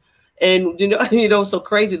Tyrod. And so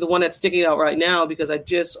crazy, the one that's sticking out right now, because I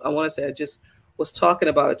just was talking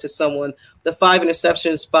about it to someone, the 5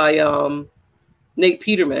 interceptions by Nate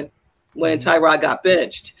Peterman when Tyrod got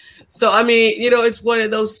benched. So I mean, it's one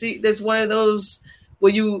of those. There's one of those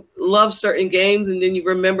where you love certain games and then you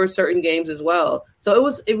remember certain games as well. So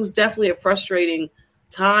it was definitely a frustrating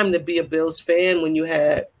time to be a Bills fan when you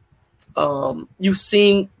had you've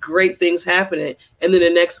seen great things happening, and then the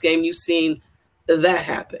next game you've seen that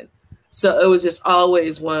happen. So it was just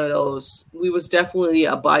always one of those. We was definitely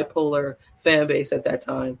a bipolar fan base at that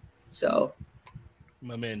time. So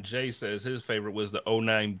my man Jay says his favorite was the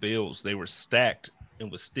 09 Bills. They were stacked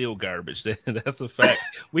and was still garbage. That's a fact.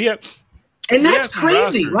 And that's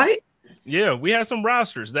crazy, right? Yeah, we had some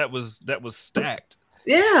rosters that was stacked.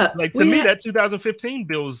 Yeah. Like to me, that 2015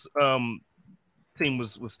 Bills team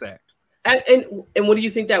was stacked. And what do you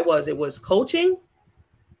think that was? It was coaching?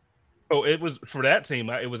 Oh, it was for that team.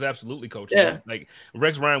 It was absolutely coaching. Yeah. Like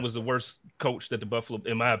Rex Ryan was the worst coach that the Buffalo,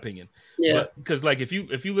 in my opinion. Yeah. Because like if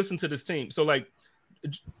you listen to this team, so like,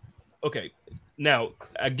 okay, now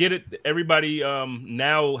I get it. Everybody,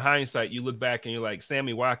 now hindsight, you look back and you're like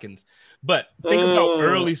Sammy Watkins, but think about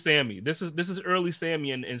early Sammy. This is early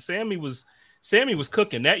Sammy, and Sammy was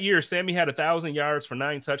cooking that year. Sammy had 1,000 yards for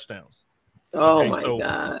 9 touchdowns. Oh my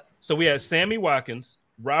God! So we had Sammy Watkins,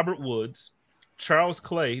 Robert Woods, Charles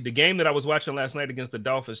Clay. The game that I was watching last night against the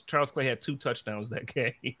Dolphins, Charles Clay had 2 touchdowns that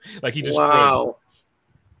game. Like he just wow.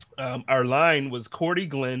 Our line was Cordy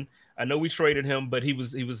Glenn. I know we traded him, but he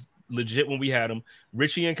was legit when we had him.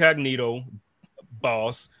 Richie Incognito,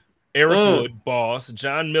 boss. Eric Wood, boss.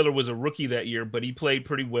 John Miller was a rookie that year, but he played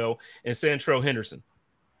pretty well. And Santrell Henderson.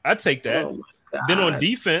 I'd take that. Oh my God. Then on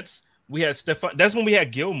defense, we had Stephon. That's when we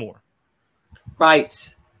had Gilmore. Right.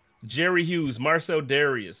 Jerry Hughes, Marcel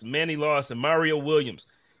Darius, Manny Lawson, Mario Williams.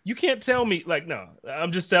 You can't tell me, like, no,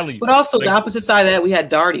 I'm just telling you. But also like, the opposite side of that, we had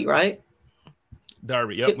Darty, right?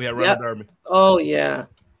 Darby. Yep, we had Ronald Darby. Oh, yeah.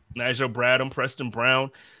 Nigel Bradham, Preston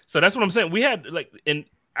Brown. So that's what I'm saying. We had, like, and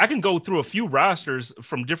I can go through a few rosters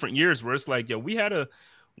from different years where it's like, yo, we had a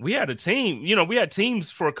we had a team. You know, we had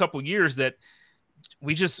teams for a couple years that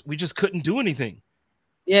we just couldn't do anything.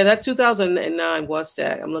 Yeah, that 2009 was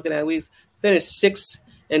that. I'm looking at. We finished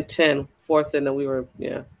 6-10, fourth, and then we were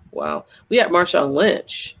wow. We had Marshawn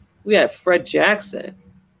Lynch. We had Fred Jackson,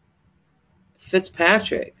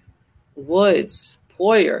 Fitzpatrick, Woods,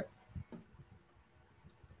 Poyer.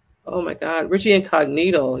 Oh my God, Richie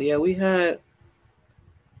Incognito. Yeah, we had.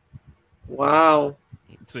 Wow.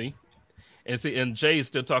 See, and Jay is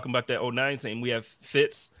still talking about that 09 team. We have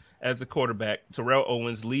Fitz as the quarterback, Terrell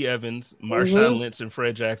Owens, Lee Evans, Marshawn Lynch, and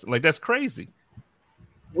Fred Jackson. Like, that's crazy.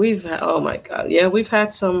 Oh my God. Yeah, we've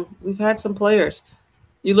had some players.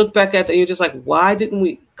 You look back at that and you're just like, why didn't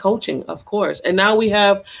we coaching? Of course. And now we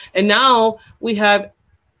have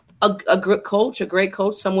a great coach,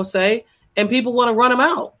 some will say, and people want to run him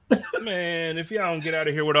out. Man, if y'all don't get out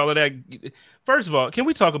of here with all of that. First of all, can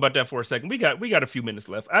we talk about that for a second? We got a few minutes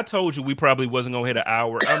left. I told you we probably wasn't gonna hit an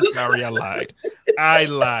hour. I'm sorry, I lied. I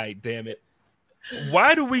lied, damn it.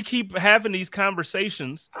 Why do we keep having these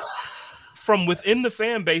conversations from within the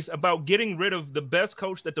fan base about getting rid of the best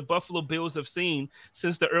coach that the Buffalo Bills have seen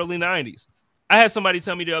since the early 90s? I had somebody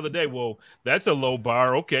tell me the other day, well, that's a low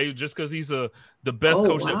bar. Okay, just because he's the best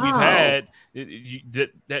coach that we've had,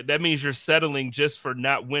 that means you're settling just for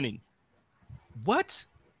not winning. What?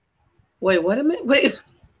 Wait, what a minute. Wait.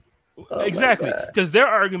 Exactly. Because their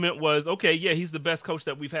argument was, okay, yeah, he's the best coach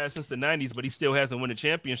that we've had since the 90s, but he still hasn't won a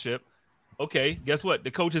championship. Okay, guess what?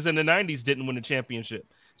 The coaches in the 90s didn't win a championship.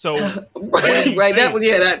 So right,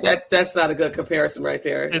 that's not a good comparison right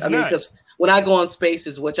there. It's not. Because when I go on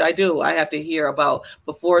Spaces, which I do, I have to hear about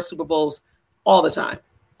before Super Bowls all the time.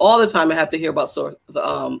 All the time I have to hear about 4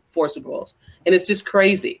 Super Bowls. And it's just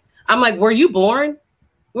crazy. I'm like, were you born?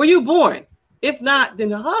 Were you born? If not, then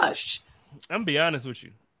hush. I'm gonna be honest with you.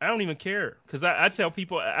 I don't even care. Because I tell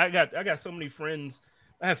people, I got so many friends.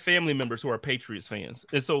 I have family members who are Patriots fans.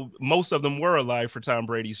 And so most of them were alive for Tom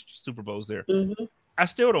Brady's Super Bowls there. Mm-hmm. I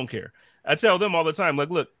still don't care. I tell them all the time, like,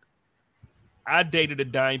 look, I dated a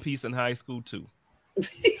dime piece in high school too.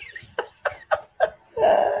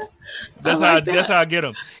 That's how I get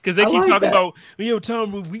them, because they keep talking about,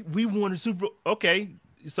 Tom, we won a Super Bowl. Okay,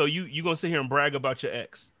 so you gonna sit here and brag about your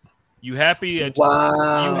ex? You happy that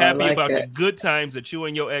about the good times that you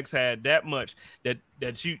and your ex had that much that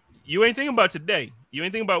you ain't thinking about today. You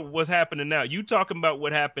ain't thinking about what's happening now. You talking about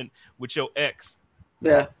what happened with your ex?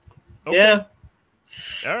 Yeah. Okay. Yeah.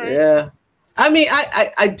 All right. Yeah. I mean,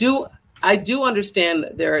 I do understand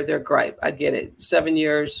their gripe. I get it. 7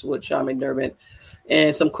 years with Sean McDermott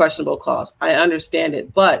and some questionable calls. I understand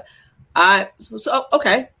it, but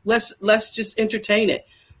okay, let's just entertain it.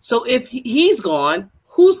 So if he's gone,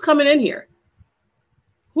 who's coming in here?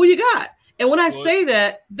 Who you got? And when I say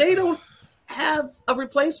that, they don't have a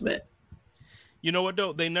replacement. You know what,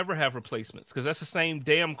 though? They never have replacements, because that's the same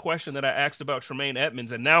damn question that I asked about Tremaine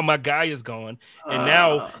Edmonds, and now my guy is gone, and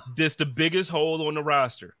now this the biggest hole on the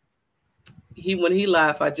roster. When he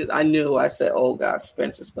left, I knew. I said, "Oh God,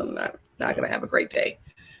 Spencer's not gonna have a great day."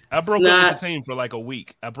 I broke up with the team for like a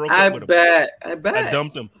week. I broke up with him. I bet. I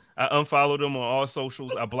dumped him. I unfollowed him on all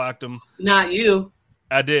socials. I blocked him. Not you.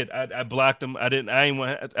 I did. I blocked him. I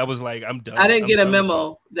was like, I'm done. I didn't get a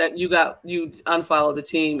memo that you unfollowed the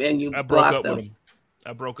team and you blocked them. With him.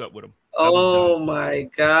 I broke up with him. Oh my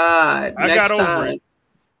God! I got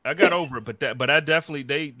over it, but I definitely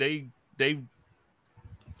they.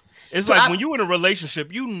 It's so like when you're in a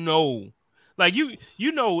relationship, like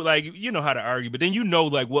you know how to argue, but then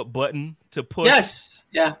like what button to push. Yes,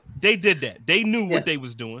 yeah. They did that. They knew what they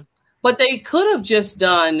was doing. But they could have just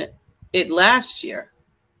done it last year.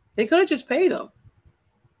 They could have just paid him.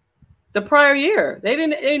 The prior year, they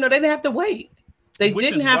didn't. They didn't have to wait. They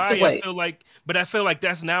didn't have to wait. I feel like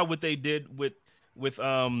that's now what they did with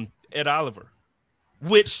Ed Oliver,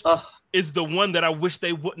 which is the one that I wish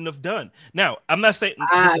they wouldn't have done. Now, I'm not saying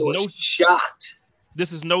shocked.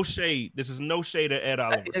 This is no shade. This is no shade at Ed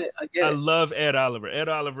Oliver. I love Ed Oliver. Ed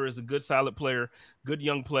Oliver is a good, solid player, good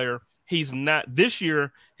young player. He's not this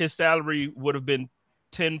year. His salary would have been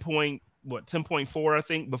 10.4, I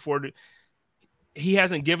think. Before he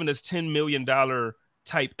hasn't given us $10 million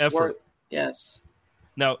type effort. Yes.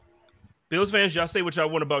 Now, Bills fans, y'all say what y'all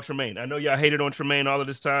want about Tremaine. I know y'all hated on Tremaine all of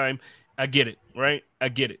this time. I get it, right? I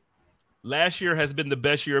get it. Last year has been the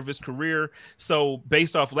best year of his career. So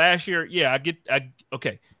based off last year, yeah,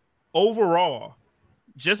 okay. Overall,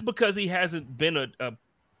 just because he hasn't been a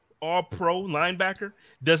all-pro linebacker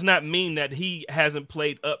does not mean that he hasn't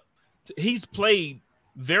played up. He's played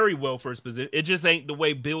very well for his position. It just ain't the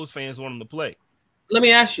way Bills fans want him to play. Let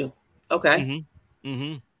me ask you. Okay. Mm-hmm.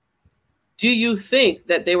 Mm-hmm. Do you think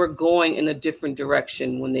that they were going in a different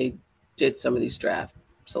direction when they did some of these draft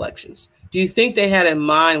selections? Do you think they had in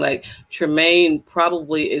mind, like, Tremaine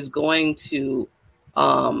probably is going to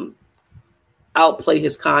outplay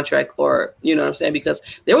his contract, or, you know what I'm saying? Because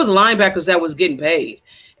there was linebackers that was getting paid.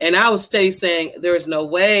 And I was saying there is no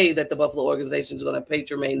way that the Buffalo organization is going to pay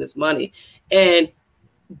Tremaine this money.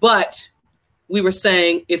 But we were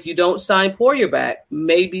saying, if you don't sign Poyer back,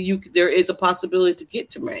 maybe there is a possibility to get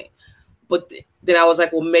Tremaine. But then I was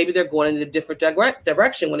like, well, maybe they're going in a different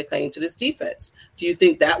direction when it came to this defense. Do you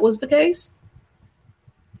think that was the case?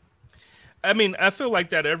 I mean, I feel like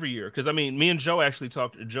that every year because, I mean, me and Joe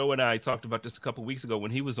and I talked about this a couple of weeks ago when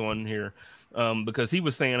he was on here because he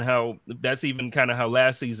was saying how that's even kind of how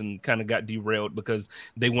last season kind of got derailed because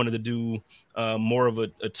they wanted to do more of a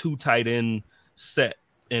two tight end set.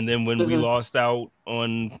 And then when we lost out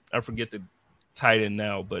on, I forget the tight end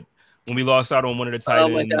now, but when we lost out on one of the tight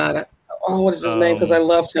ends. Oh, my God. What is his name? Because I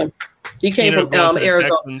loved him. He came from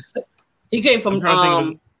Arizona. He came from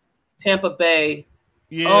Tampa Bay.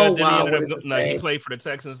 Yeah, he played for the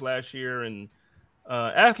Texans last year and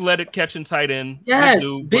athletic catching tight end. Yes,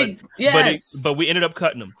 but we ended up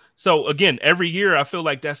cutting him. So again, every year I feel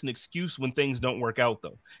like that's an excuse when things don't work out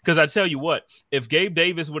though. Because I tell you what, if Gabe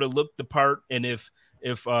Davis would have looked the part and if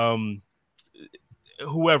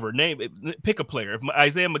whoever pick a player, if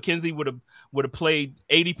Isaiah McKenzie would have played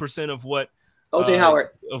 80% of what OJ Howard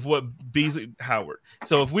of what Beasley Howard.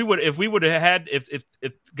 So if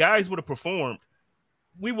guys would have performed,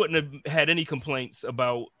 we wouldn't have had any complaints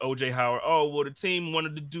about OJ Howard. Oh, well, the team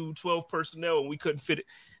wanted to do 12 personnel and we couldn't fit it.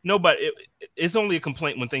 Nobody. It's only a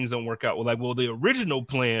complaint when things don't work out. Well, like, well, the original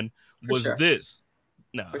plan was this.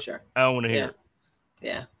 No, for sure. I don't want to hear it.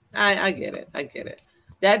 Yeah, I get it.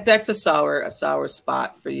 That's a sour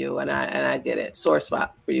spot for you, and I get it. Sore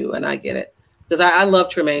spot for you, and I get it because I love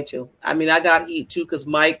Tremaine too. I mean, I got heat too because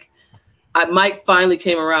Mike finally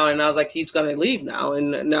came around, and I was like, he's going to leave now,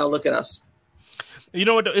 and now look at us. You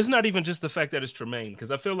know what? It's not even just the fact that it's Tremaine,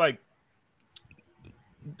 because I feel like,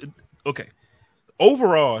 okay,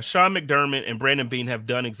 overall, Sean McDermott and Brandon Beane have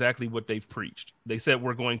done exactly what they've preached. They said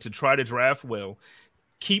we're going to try to draft well,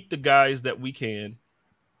 keep the guys that we can,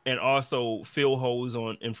 and also fill holes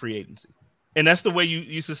in free agency. And that's the way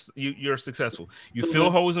you're successful. You fill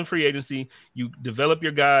holes in free agency, you develop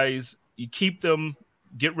your guys, you keep them,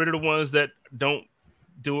 get rid of the ones that don't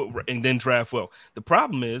do it, and then draft well. The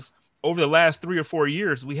problem is, over the last 3 or 4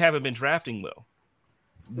 years, we haven't been drafting well.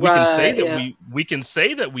 We can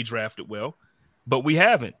say that we drafted well, but we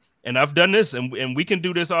haven't. And I've done this, and we can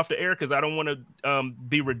do this off the air because I don't want to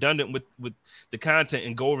be redundant with the content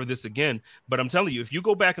and go over this again. But I'm telling you, if you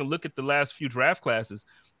go back and look at the last few draft classes,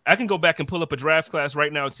 I can go back and pull up a draft class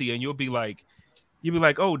right now to you, and you'll be like,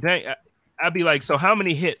 oh dang, I'd be like, so how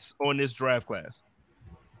many hits on this draft class?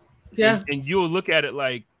 Yeah, and you'll look at it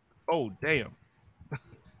like, oh damn.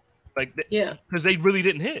 Because they really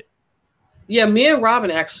didn't hit. Yeah, me and Robin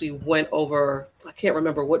actually went over, I can't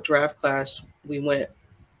remember what draft class we went.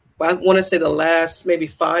 I want to say the last maybe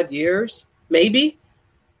 5 years, maybe.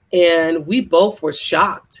 And we both were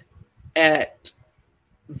shocked at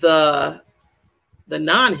the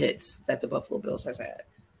non-hits that the Buffalo Bills has had.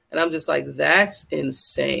 And I'm just like, that's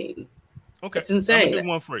insane. Okay. It's insane. Let's do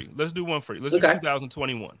one for you. Let's do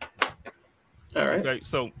 2021. All right. Okay,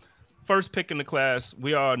 so first pick in the class,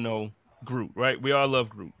 we all know Groot, right? We all love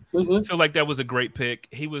Groot. Mm-hmm. I feel like that was a great pick.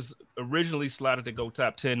 He was originally slotted to go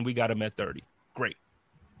top 10. We got him at 30. Great.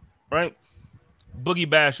 Right? Boogie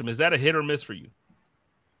Basham, is that a hit or miss for you?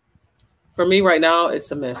 For me right now,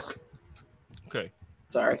 it's a miss. Okay.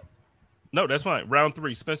 Sorry. No, that's fine. Round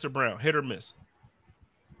 3, Spencer Brown, hit or miss?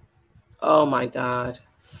 Oh, my God.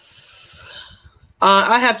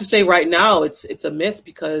 I have to say right now it's a miss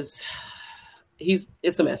because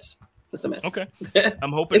it's a miss. It's a miss. Okay.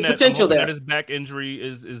 I'm hoping that his back injury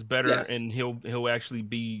is better and he'll actually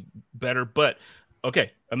be better. But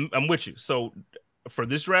okay, I'm with you. So for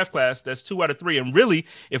this draft class, that's 2 out of 3. And really,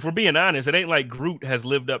 if we're being honest, it ain't like Groot has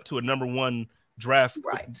lived up to a number 1 draft.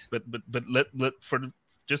 Right. But let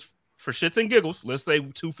for shits and giggles, let's say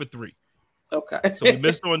 2 for 3. Okay. So we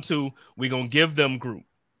missed on 2. We're gonna give them Groot.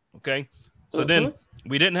 Okay. So then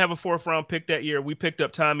we didn't have a 4th round pick that year. We picked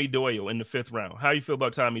up Tommy Doyle in the 5th round. How you feel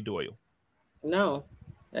about Tommy Doyle? No,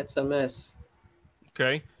 that's a miss.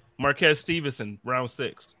 Okay. Marquez Stevenson, round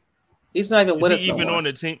 6. He's not even with us even no on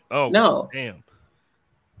the team? Oh, no. Damn.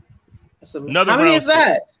 How many is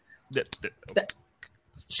that?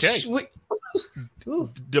 Okay.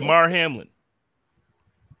 Damar Hamlin.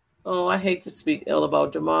 Oh, I hate to speak ill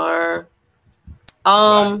about Damar.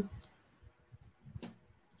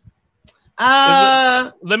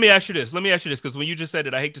 Let me ask you this. Because when you just said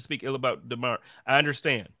it, I hate to speak ill about DeMar. I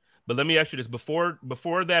understand. But let me ask you this. Before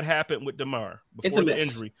that happened with DeMar, before the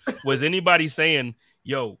injury, was anybody saying,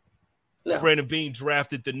 yo, Brandon Beane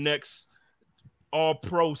drafted the next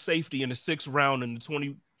all-pro safety in the 6th round in the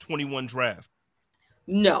 2021 draft?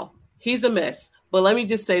 No, he's a miss. But let me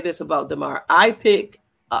just say this about DeMar. I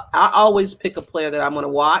always pick a player that I'm going to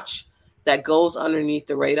watch that goes underneath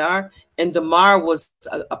the radar. And DeMar was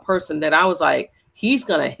a person that I was like, he's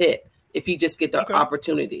going to hit if he just get the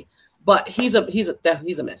opportunity. But he's a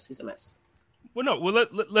miss. He's a miss. Well, no. Well,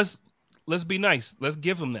 let's be nice. Let's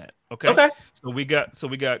give him that. Okay. Okay. So we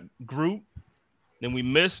got Groot, then we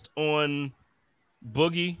missed on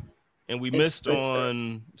Boogie, and we missed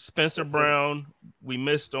on Spencer Brown. We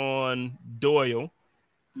missed on Doyle.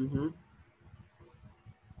 Mm-hmm.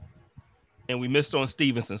 And we missed on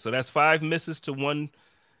Stevenson. So that's 5 misses to 1.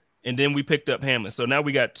 And then we picked up Hamlin. So now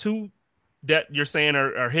we got 2 that you're saying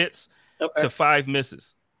are hits to 5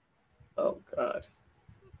 misses. Oh, God.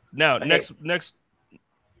 Now, next,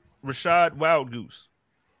 Rashad Wild Goose.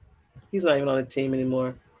 He's not even on the team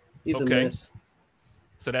anymore. He's a miss.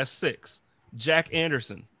 So that's 6. Jack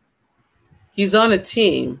Anderson. He's on a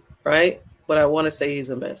team, right? But I want to say he's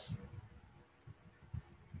a miss.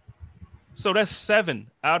 So that's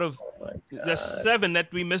 7 out of that's 7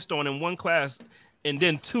 that we missed on in one class, and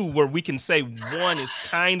then 2 where we can say 1 is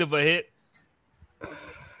kind of a hit.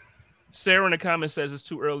 Sarah in the comments says it's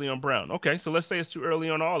too early on Brown. Okay, so let's say it's too early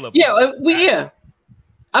on all of them. Yeah,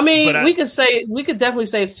 I mean, we could definitely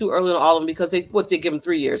say it's too early on all of them because they give him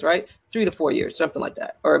 3 years, right? 3 to 4 years, something like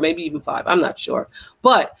that, or maybe even 5. I'm not sure.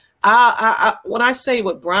 But I when I say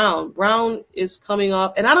with Brown is coming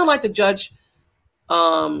off, and I don't like to judge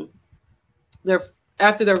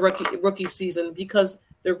after their rookie season because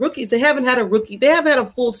they're rookies. They haven't had a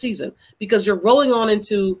full season because you're rolling on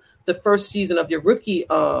into the first season of your rookie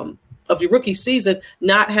season,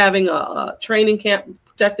 not having a training camp.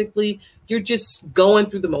 Technically, you're just going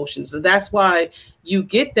through the motions, and that's why you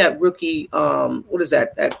get that rookie. What is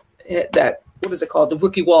that? That what is it called? The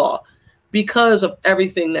rookie wall, because of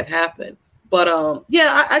everything that happened. But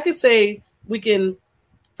I could say we can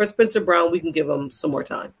for Spencer Brown. We can give him some more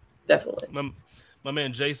time. Definitely. My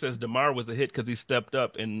man Jay says DeMar was a hit because he stepped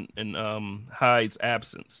up in Hyde's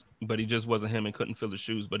absence, but he just wasn't him and couldn't fill his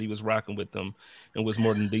shoes. But he was rocking with them and was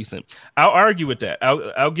more than decent. I'll argue with that.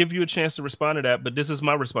 I'll give you a chance to respond to that, but this is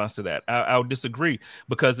my response to that. I'll disagree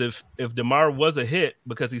because if DeMar was a hit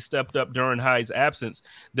because he stepped up during Hyde's absence,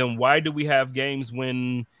 then why do we have games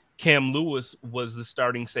when Cam Lewis was the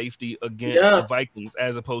starting safety against the Vikings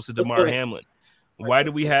as opposed to DeMar Hamlin? Why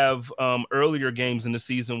do we have earlier games in the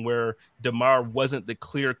season where DeMar wasn't the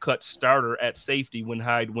clear-cut starter at safety when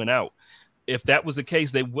Hyde went out? If that was the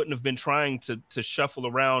case, they wouldn't have been trying to shuffle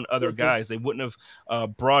around other guys. They wouldn't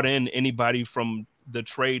have brought in anybody from the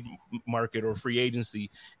trade market or free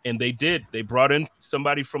agency. And they did. They brought in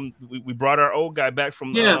somebody from – we brought our old guy back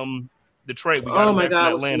from the trade. We got him back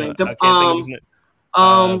from Atlanta. I can't think of his name.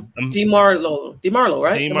 DeMarlo,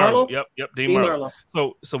 right? DeMarlo. Yep. DeMarlo.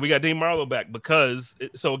 So we got DeMarlo back because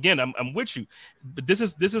so again, I'm with you, but this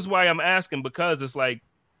is why I'm asking, because it's like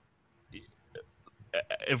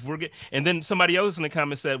if we're and then somebody else in the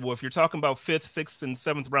comments said, well, if you're talking about 5th, 6th, and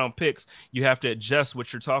 7th round picks, you have to adjust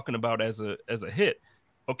what you're talking about as a hit.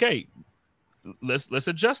 Okay, let's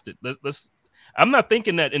adjust it. Let's. I'm not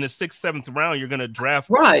thinking that in the 6th, 7th round you're going to draft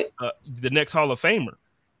the next Hall of Famer.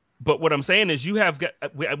 But what I'm saying is you have got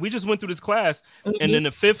we just went through this class, and in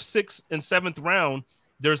the 5th, 6th, and 7th round,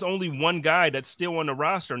 there's only one guy that's still on the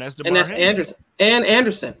roster, and that's DeMar Hamlin. Anderson. And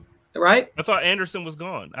Anderson, right? I thought Anderson was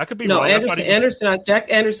gone. I could be wrong.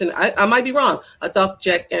 Jack Anderson. I might be wrong. I thought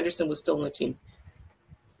Jack Anderson was still on the team.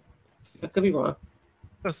 I could be wrong.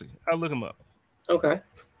 Let's see. I'll look him up. Okay.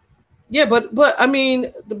 Yeah, but I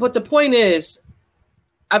mean, but the point is,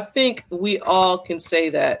 I think we all can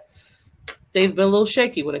say that they've been a little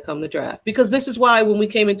shaky when it comes to draft, because this is why when they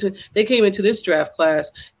came into this draft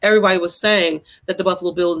class, everybody was saying that the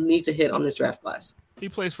Buffalo Bills need to hit on this draft class. He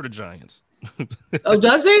plays for the Giants. Oh,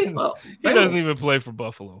 does he? Well, he doesn't even play for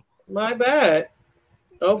Buffalo. My bad.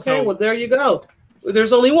 Okay, well there you go.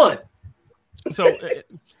 There's only one. So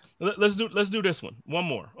let's do this one. One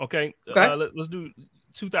more, okay? Let's do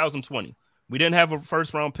 2020. We didn't have a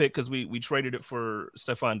first round pick because we traded it for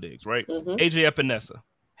Stephon Diggs, right? Mm-hmm. AJ Epinesa,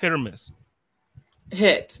 hit or miss?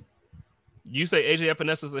 Hit. You say AJ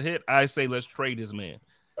Epinesa's a hit. I say let's trade this man.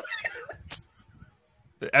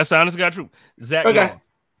 That's the honest God truth. Zach Long.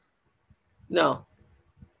 No.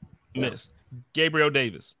 Miss. Gabriel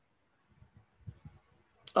Davis.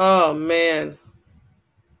 Oh man.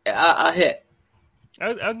 A hit.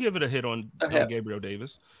 I'll give it a hit on Gabriel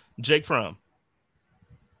Davis. Jake Fromm.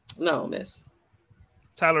 No, miss.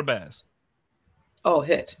 Tyler Bass. Oh,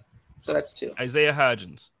 hit. So that's 2. Isaiah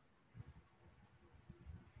Hodgins.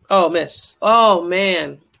 Oh, miss. Oh,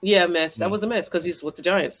 man. Yeah, miss. That was a miss because he's with the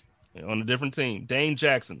Giants. On a different team. Dane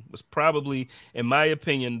Jackson was probably, in my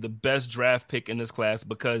opinion, the best draft pick in this class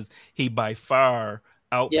because he by far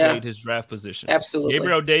outplayed his draft position. Absolutely.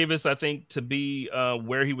 Gabriel Davis, I think, to be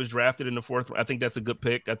where he was drafted in the 4th, I think that's a good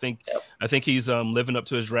pick. I think he's living up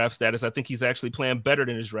to his draft status. I think he's actually playing better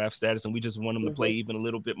than his draft status, and we just want him to play even a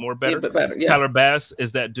little bit more better. Tyler Bass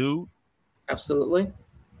is that dude. Absolutely.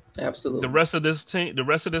 The rest of this team, the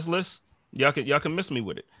rest of this list, y'all can miss me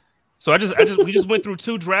with it. So we just went through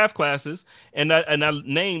 2 draft classes and I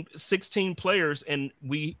named 16 players and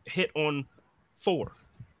we hit on 4.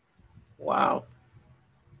 Wow.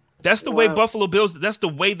 That's the way Buffalo Bills, that's the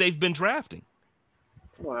way they've been drafting.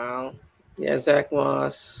 Wow. Yeah, Zach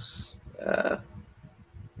Moss.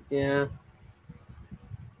 Yeah.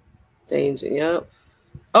 Danger, yep.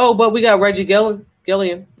 Oh, but we got Reggie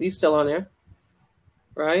Gilliam. He's still on there.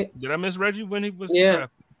 Right? Did I miss Reggie when he was drafted?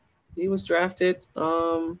 He was drafted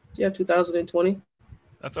 2020.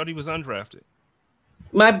 I thought he was undrafted.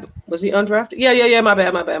 Was he undrafted? Yeah. My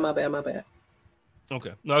bad.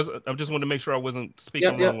 Okay. No, I just wanted to make sure I wasn't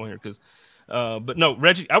speaking wrong on here because but no,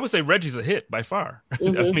 Reggie, I would say Reggie's a hit by far.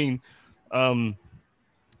 Mm-hmm. I mean,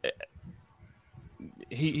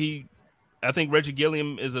 I think Reggie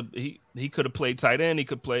Gilliam he could have played tight end, he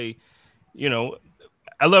could play,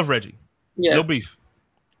 I love Reggie. Yeah. No beef.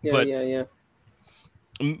 Yeah.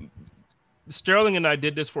 Sterling and I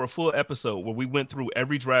did this for a full episode where we went through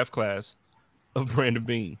every draft class of Brandon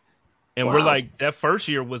Beane. And we're like, that first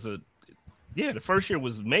year was the first year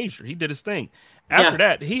was major. He did his thing. After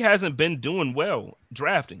that, he hasn't been doing well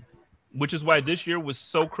drafting, which is why this year was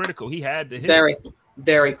so critical. He had to hit. Very,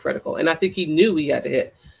 very critical. And I think he knew he had to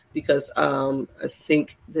hit because I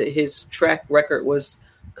think that his track record was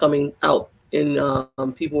coming out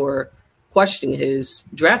and people were questioning his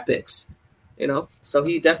draft picks. So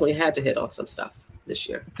he definitely had to hit on some stuff this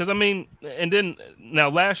year. Because I mean, and then now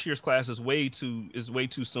last year's class is way too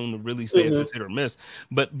soon to really say if it's hit or miss.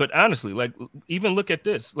 But honestly, like even look at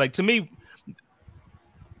this. Like to me,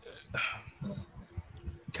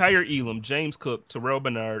 Kyer Elam, James Cook, Terrell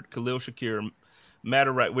Bernard, Khalil Shakir,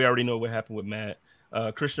 Matt Wright. We already know what happened with Matt.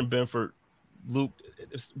 Christian Benford, Luke.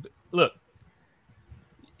 Look,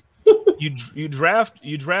 you draft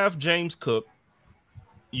James Cook.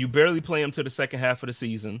 You barely play him to the second half of the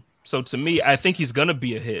season. So to me, I think he's going to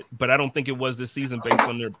be a hit, but I don't think it was this season based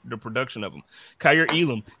on their production of him. Kyer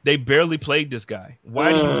Elam, they barely played this guy.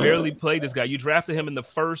 Why do you barely play this guy? You drafted him in the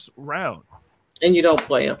 1st round. And you don't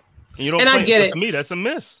play him. And I get it. So to me, that's a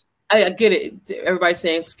miss. I get it. Everybody's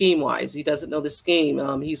saying scheme-wise. He doesn't know the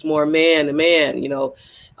scheme. He's more man-to-man,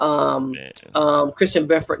 Christian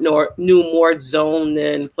Benford knew more zone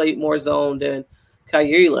than played more zone than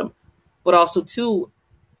Kyer Elam. But also, too,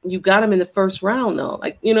 you got him in the 1st round, though.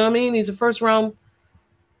 Like, you know what I mean? He's a 1st round.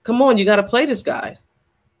 Come on, you got to play this guy.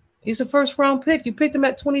 He's a 1st round pick. You picked him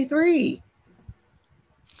at 23.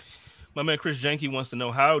 My man Chris Jenke wants to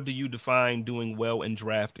know, how do you define doing well in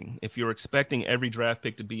drafting? If you're expecting every draft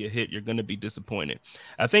pick to be a hit, you're going to be disappointed.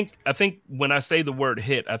 I think when I say the word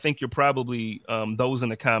hit, I think you're probably those in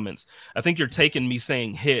the comments. I think you're taking me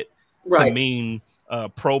saying hit to mean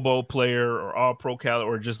Pro Bowl player or all pro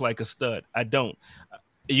caliber or just like a stud. I don't.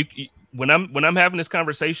 When I'm having this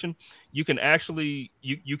conversation, you can actually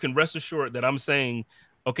you can rest assured that I'm saying,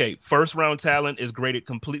 okay, 1st round talent is graded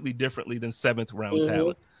completely differently than 7th round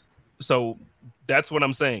talent. So that's what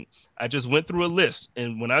I'm saying. I just went through a list,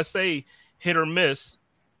 and when I say hit or miss,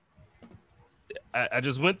 I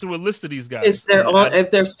just went through a list of these guys. If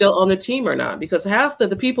they're still on the team or not, because half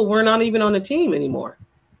the people were not even on the team anymore.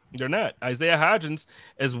 They're not. Isaiah Hodgins,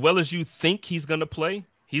 as well as you think he's going to play,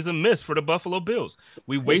 he's a miss for the Buffalo Bills.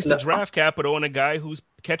 We wasted draft capital on a guy who's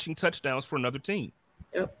catching touchdowns for another team.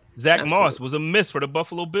 Yep. Zach Moss was a miss for the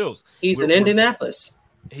Buffalo Bills. He's in Indianapolis.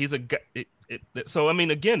 He's a guy. So, I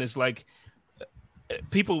mean, again, it's like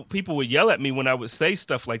people would yell at me when I would say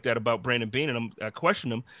stuff like that about Brandon Beane, and I question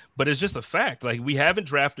them, but it's just a fact. Like, we haven't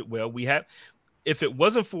drafted well. If it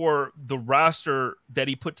wasn't for the roster that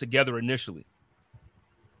he put together initially,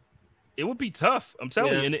 it would be tough. I'm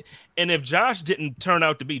telling you. And if Josh didn't turn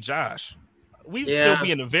out to be Josh, we'd still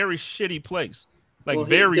be in a very shitty place.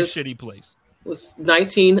 Shitty place. It was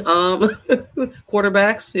 19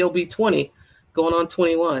 quarterbacks. He'll be 20. Going on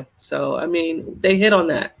 21. So, I mean, they hit on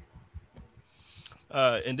that.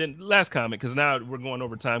 And then last comment, because now we're going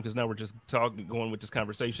over time, because now we're just going with this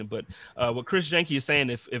conversation. But what Chris Jenke is saying,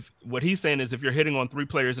 if what he's saying is if you're hitting on 3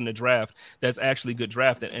 players in the draft, that's actually good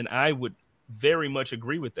drafting. And I would very much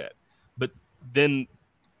agree with that. But then,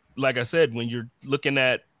 like I said, when you're looking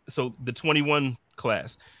at the 21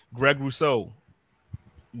 class, Greg Rousseau,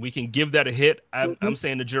 we can give that a hit. I'm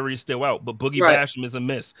saying the jury is still out, but Boogie Basham is a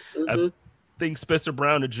miss. I think Spencer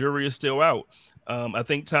Brown, the jury is still out. I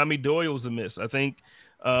think Tommy Doyle's a miss. I think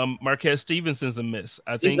Marquez Stevenson's a miss.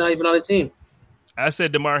 I think he's not even on the team. I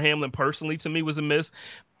said DeMar Hamlin personally to me was a miss.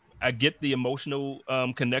 I get the emotional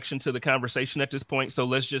connection to the conversation at this point. So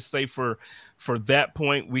let's just say for that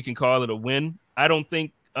point, we can call it a win. I don't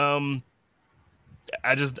think I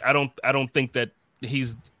don't think that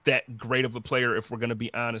he's that great of a player if we're going to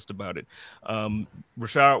be honest about it.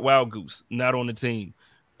 Rashard Wildgoose, not on the team.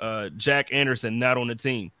 Jack Anderson, not on the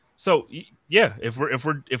team. So yeah, if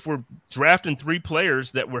we're drafting 3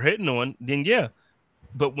 players that we're hitting on, then yeah.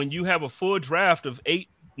 But when you have a full draft of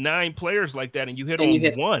 8-9 players like that and you hit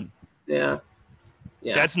one,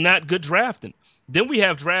 that's not good drafting. Then we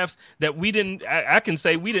have drafts that we didn't. I can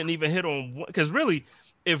say we didn't even hit on one, because really,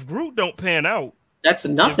 if Groot don't pan out, that's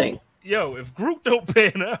nothing. If Groot don't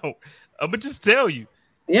pan out, I'm gonna just tell you.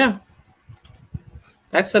 Yeah,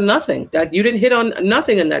 that's a nothing. That you didn't hit on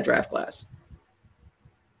nothing in that draft class.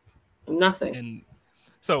 Nothing. And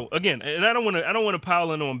so again, and I don't want to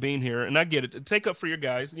pile in on Bean here, and I get it. Take up for your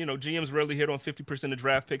guys. GMs rarely hit on 50% of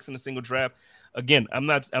draft picks in a single draft. Again, I'm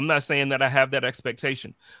not saying that I have that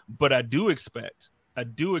expectation, but I do expect to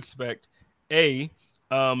do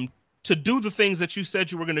the things that you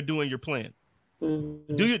said you were going to do in your plan.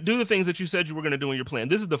 Mm-hmm. Do the things that you said you were going to do in your plan.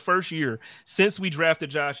 This is the first year since we drafted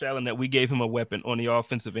Josh Allen that we gave him a weapon on the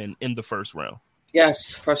offensive end in the first round.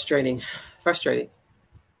 Yes, frustrating.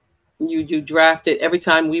 You drafted every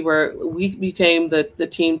time we became the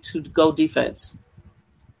team to go defense.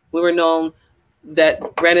 We were known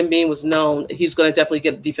that Brandon Beane was known. He's going to definitely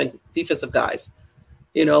get defensive guys.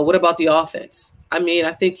 What about the offense? I mean,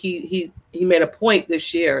 I think he made a point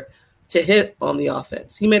this year to hit on the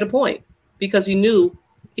offense. He made a point because he knew.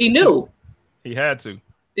 He had to.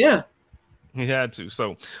 Yeah. He had to.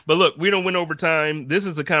 So, but look, we don't win overtime. This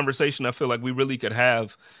is a conversation I feel like we really could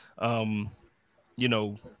have. Mm-hmm.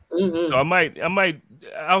 So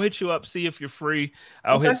I'll hit you up, see if you're free.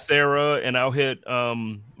 I'll hit Sarah and I'll hit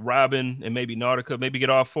Robin and maybe Nautica, maybe get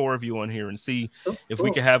all 4 of you on here and see if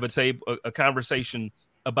we can have a conversation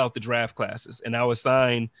about the draft classes. And I'll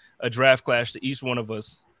assign a draft class to each one of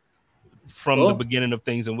us from the beginning of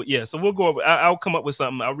things. And so we'll go over, I'll come up with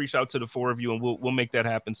something. I'll reach out to the 4 of you and we'll make that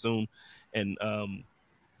happen soon. And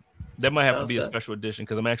that might have to be a special edition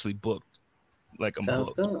because I'm actually booked. Like I'm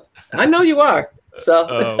booked. Good. I know you are.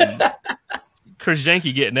 So Chris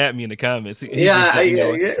Jenke getting at me in the comments.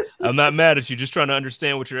 I'm not mad at you. Just trying to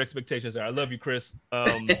understand what your expectations are. I love you, Chris.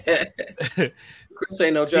 Chris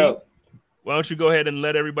ain't no joke. Why don't you go ahead and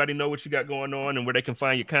let everybody know what you got going on and where they can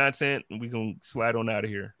find your content, and we can slide on out of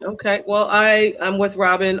here. Okay. Well, I'm with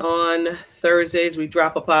Robin on Thursdays. We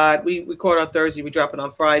drop a pod. We record on Thursday. We drop it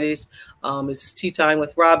on Fridays. It's Tea Time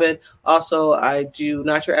with Robin. Also, I do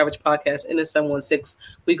Not Your Average Podcast in the 716.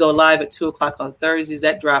 We go live at 2:00 on Thursdays.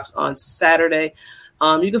 That drops on Saturday.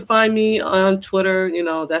 You can find me on Twitter.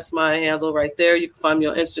 That's my handle right there. You can find me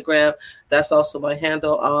on Instagram. That's also my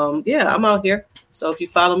handle. I'm out here. So if you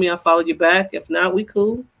follow me, I'll follow you back. If not, we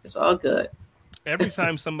cool. It's all good. Every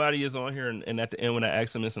time somebody is on here and at the end when I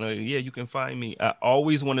ask them this, and you can find me. I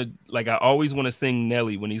always want to sing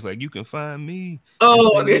Nelly when he's like, you can find me.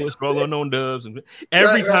 Oh, rolling on dubs. And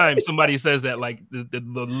every time somebody says that, like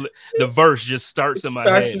the verse just starts in my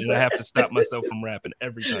head, and I have to stop myself from rapping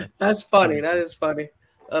every time. That's funny. That is funny.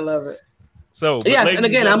 I love it. So yes, and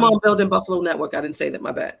again, I'm on Building Buffalo Network. I didn't say that.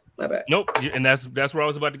 My bad. Nope. And that's where I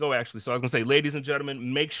was about to go, actually. So I was gonna say, ladies and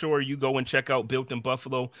gentlemen, make sure you go and check out Built in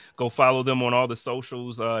Buffalo. Go follow them on all the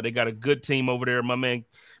socials. They got a good team over there. My man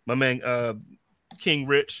King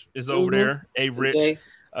Rich is over there. Rich,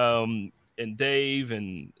 and Dave,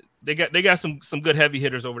 and they got some good heavy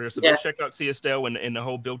hitters over there. So go check out T. Estelle and the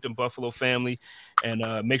whole Built in Buffalo family, and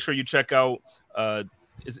make sure you check out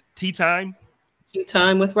is it Tea Time? Tea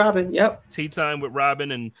Time with Robin. Yep. Tea Time with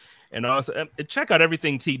Robin, and also check out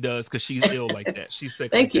everything T does because she's ill like that. She's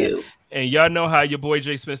sick. Thank you. That. And y'all know how your boy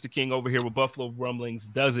Jay Spencer King over here with Buffalo Rumblings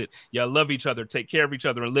does it. Y'all love each other, take care of each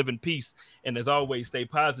other, and live in peace. And as always, stay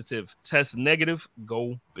positive. Test negative.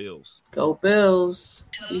 Go Bills. Go Bills.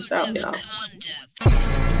 Peace out, y'all.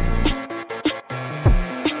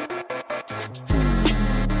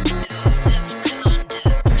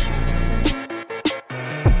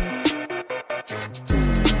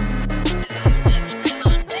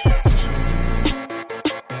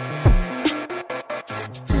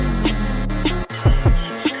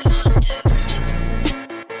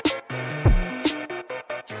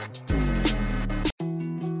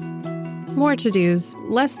 more to-dos,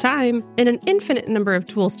 less time, and an infinite number of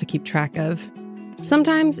tools to keep track of.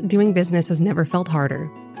 Sometimes doing business has never felt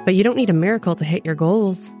harder, but you don't need a miracle to hit your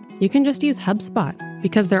goals. You can just use HubSpot,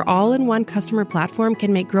 because their all-in-one customer platform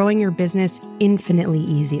can make growing your business infinitely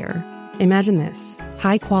easier. Imagine this: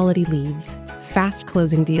 high-quality leads, fast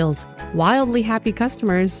closing deals, wildly happy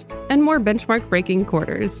customers, and more benchmark-breaking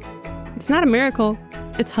quarters. It's not a miracle,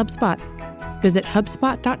 it's HubSpot. Visit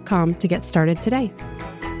HubSpot.com to get started today.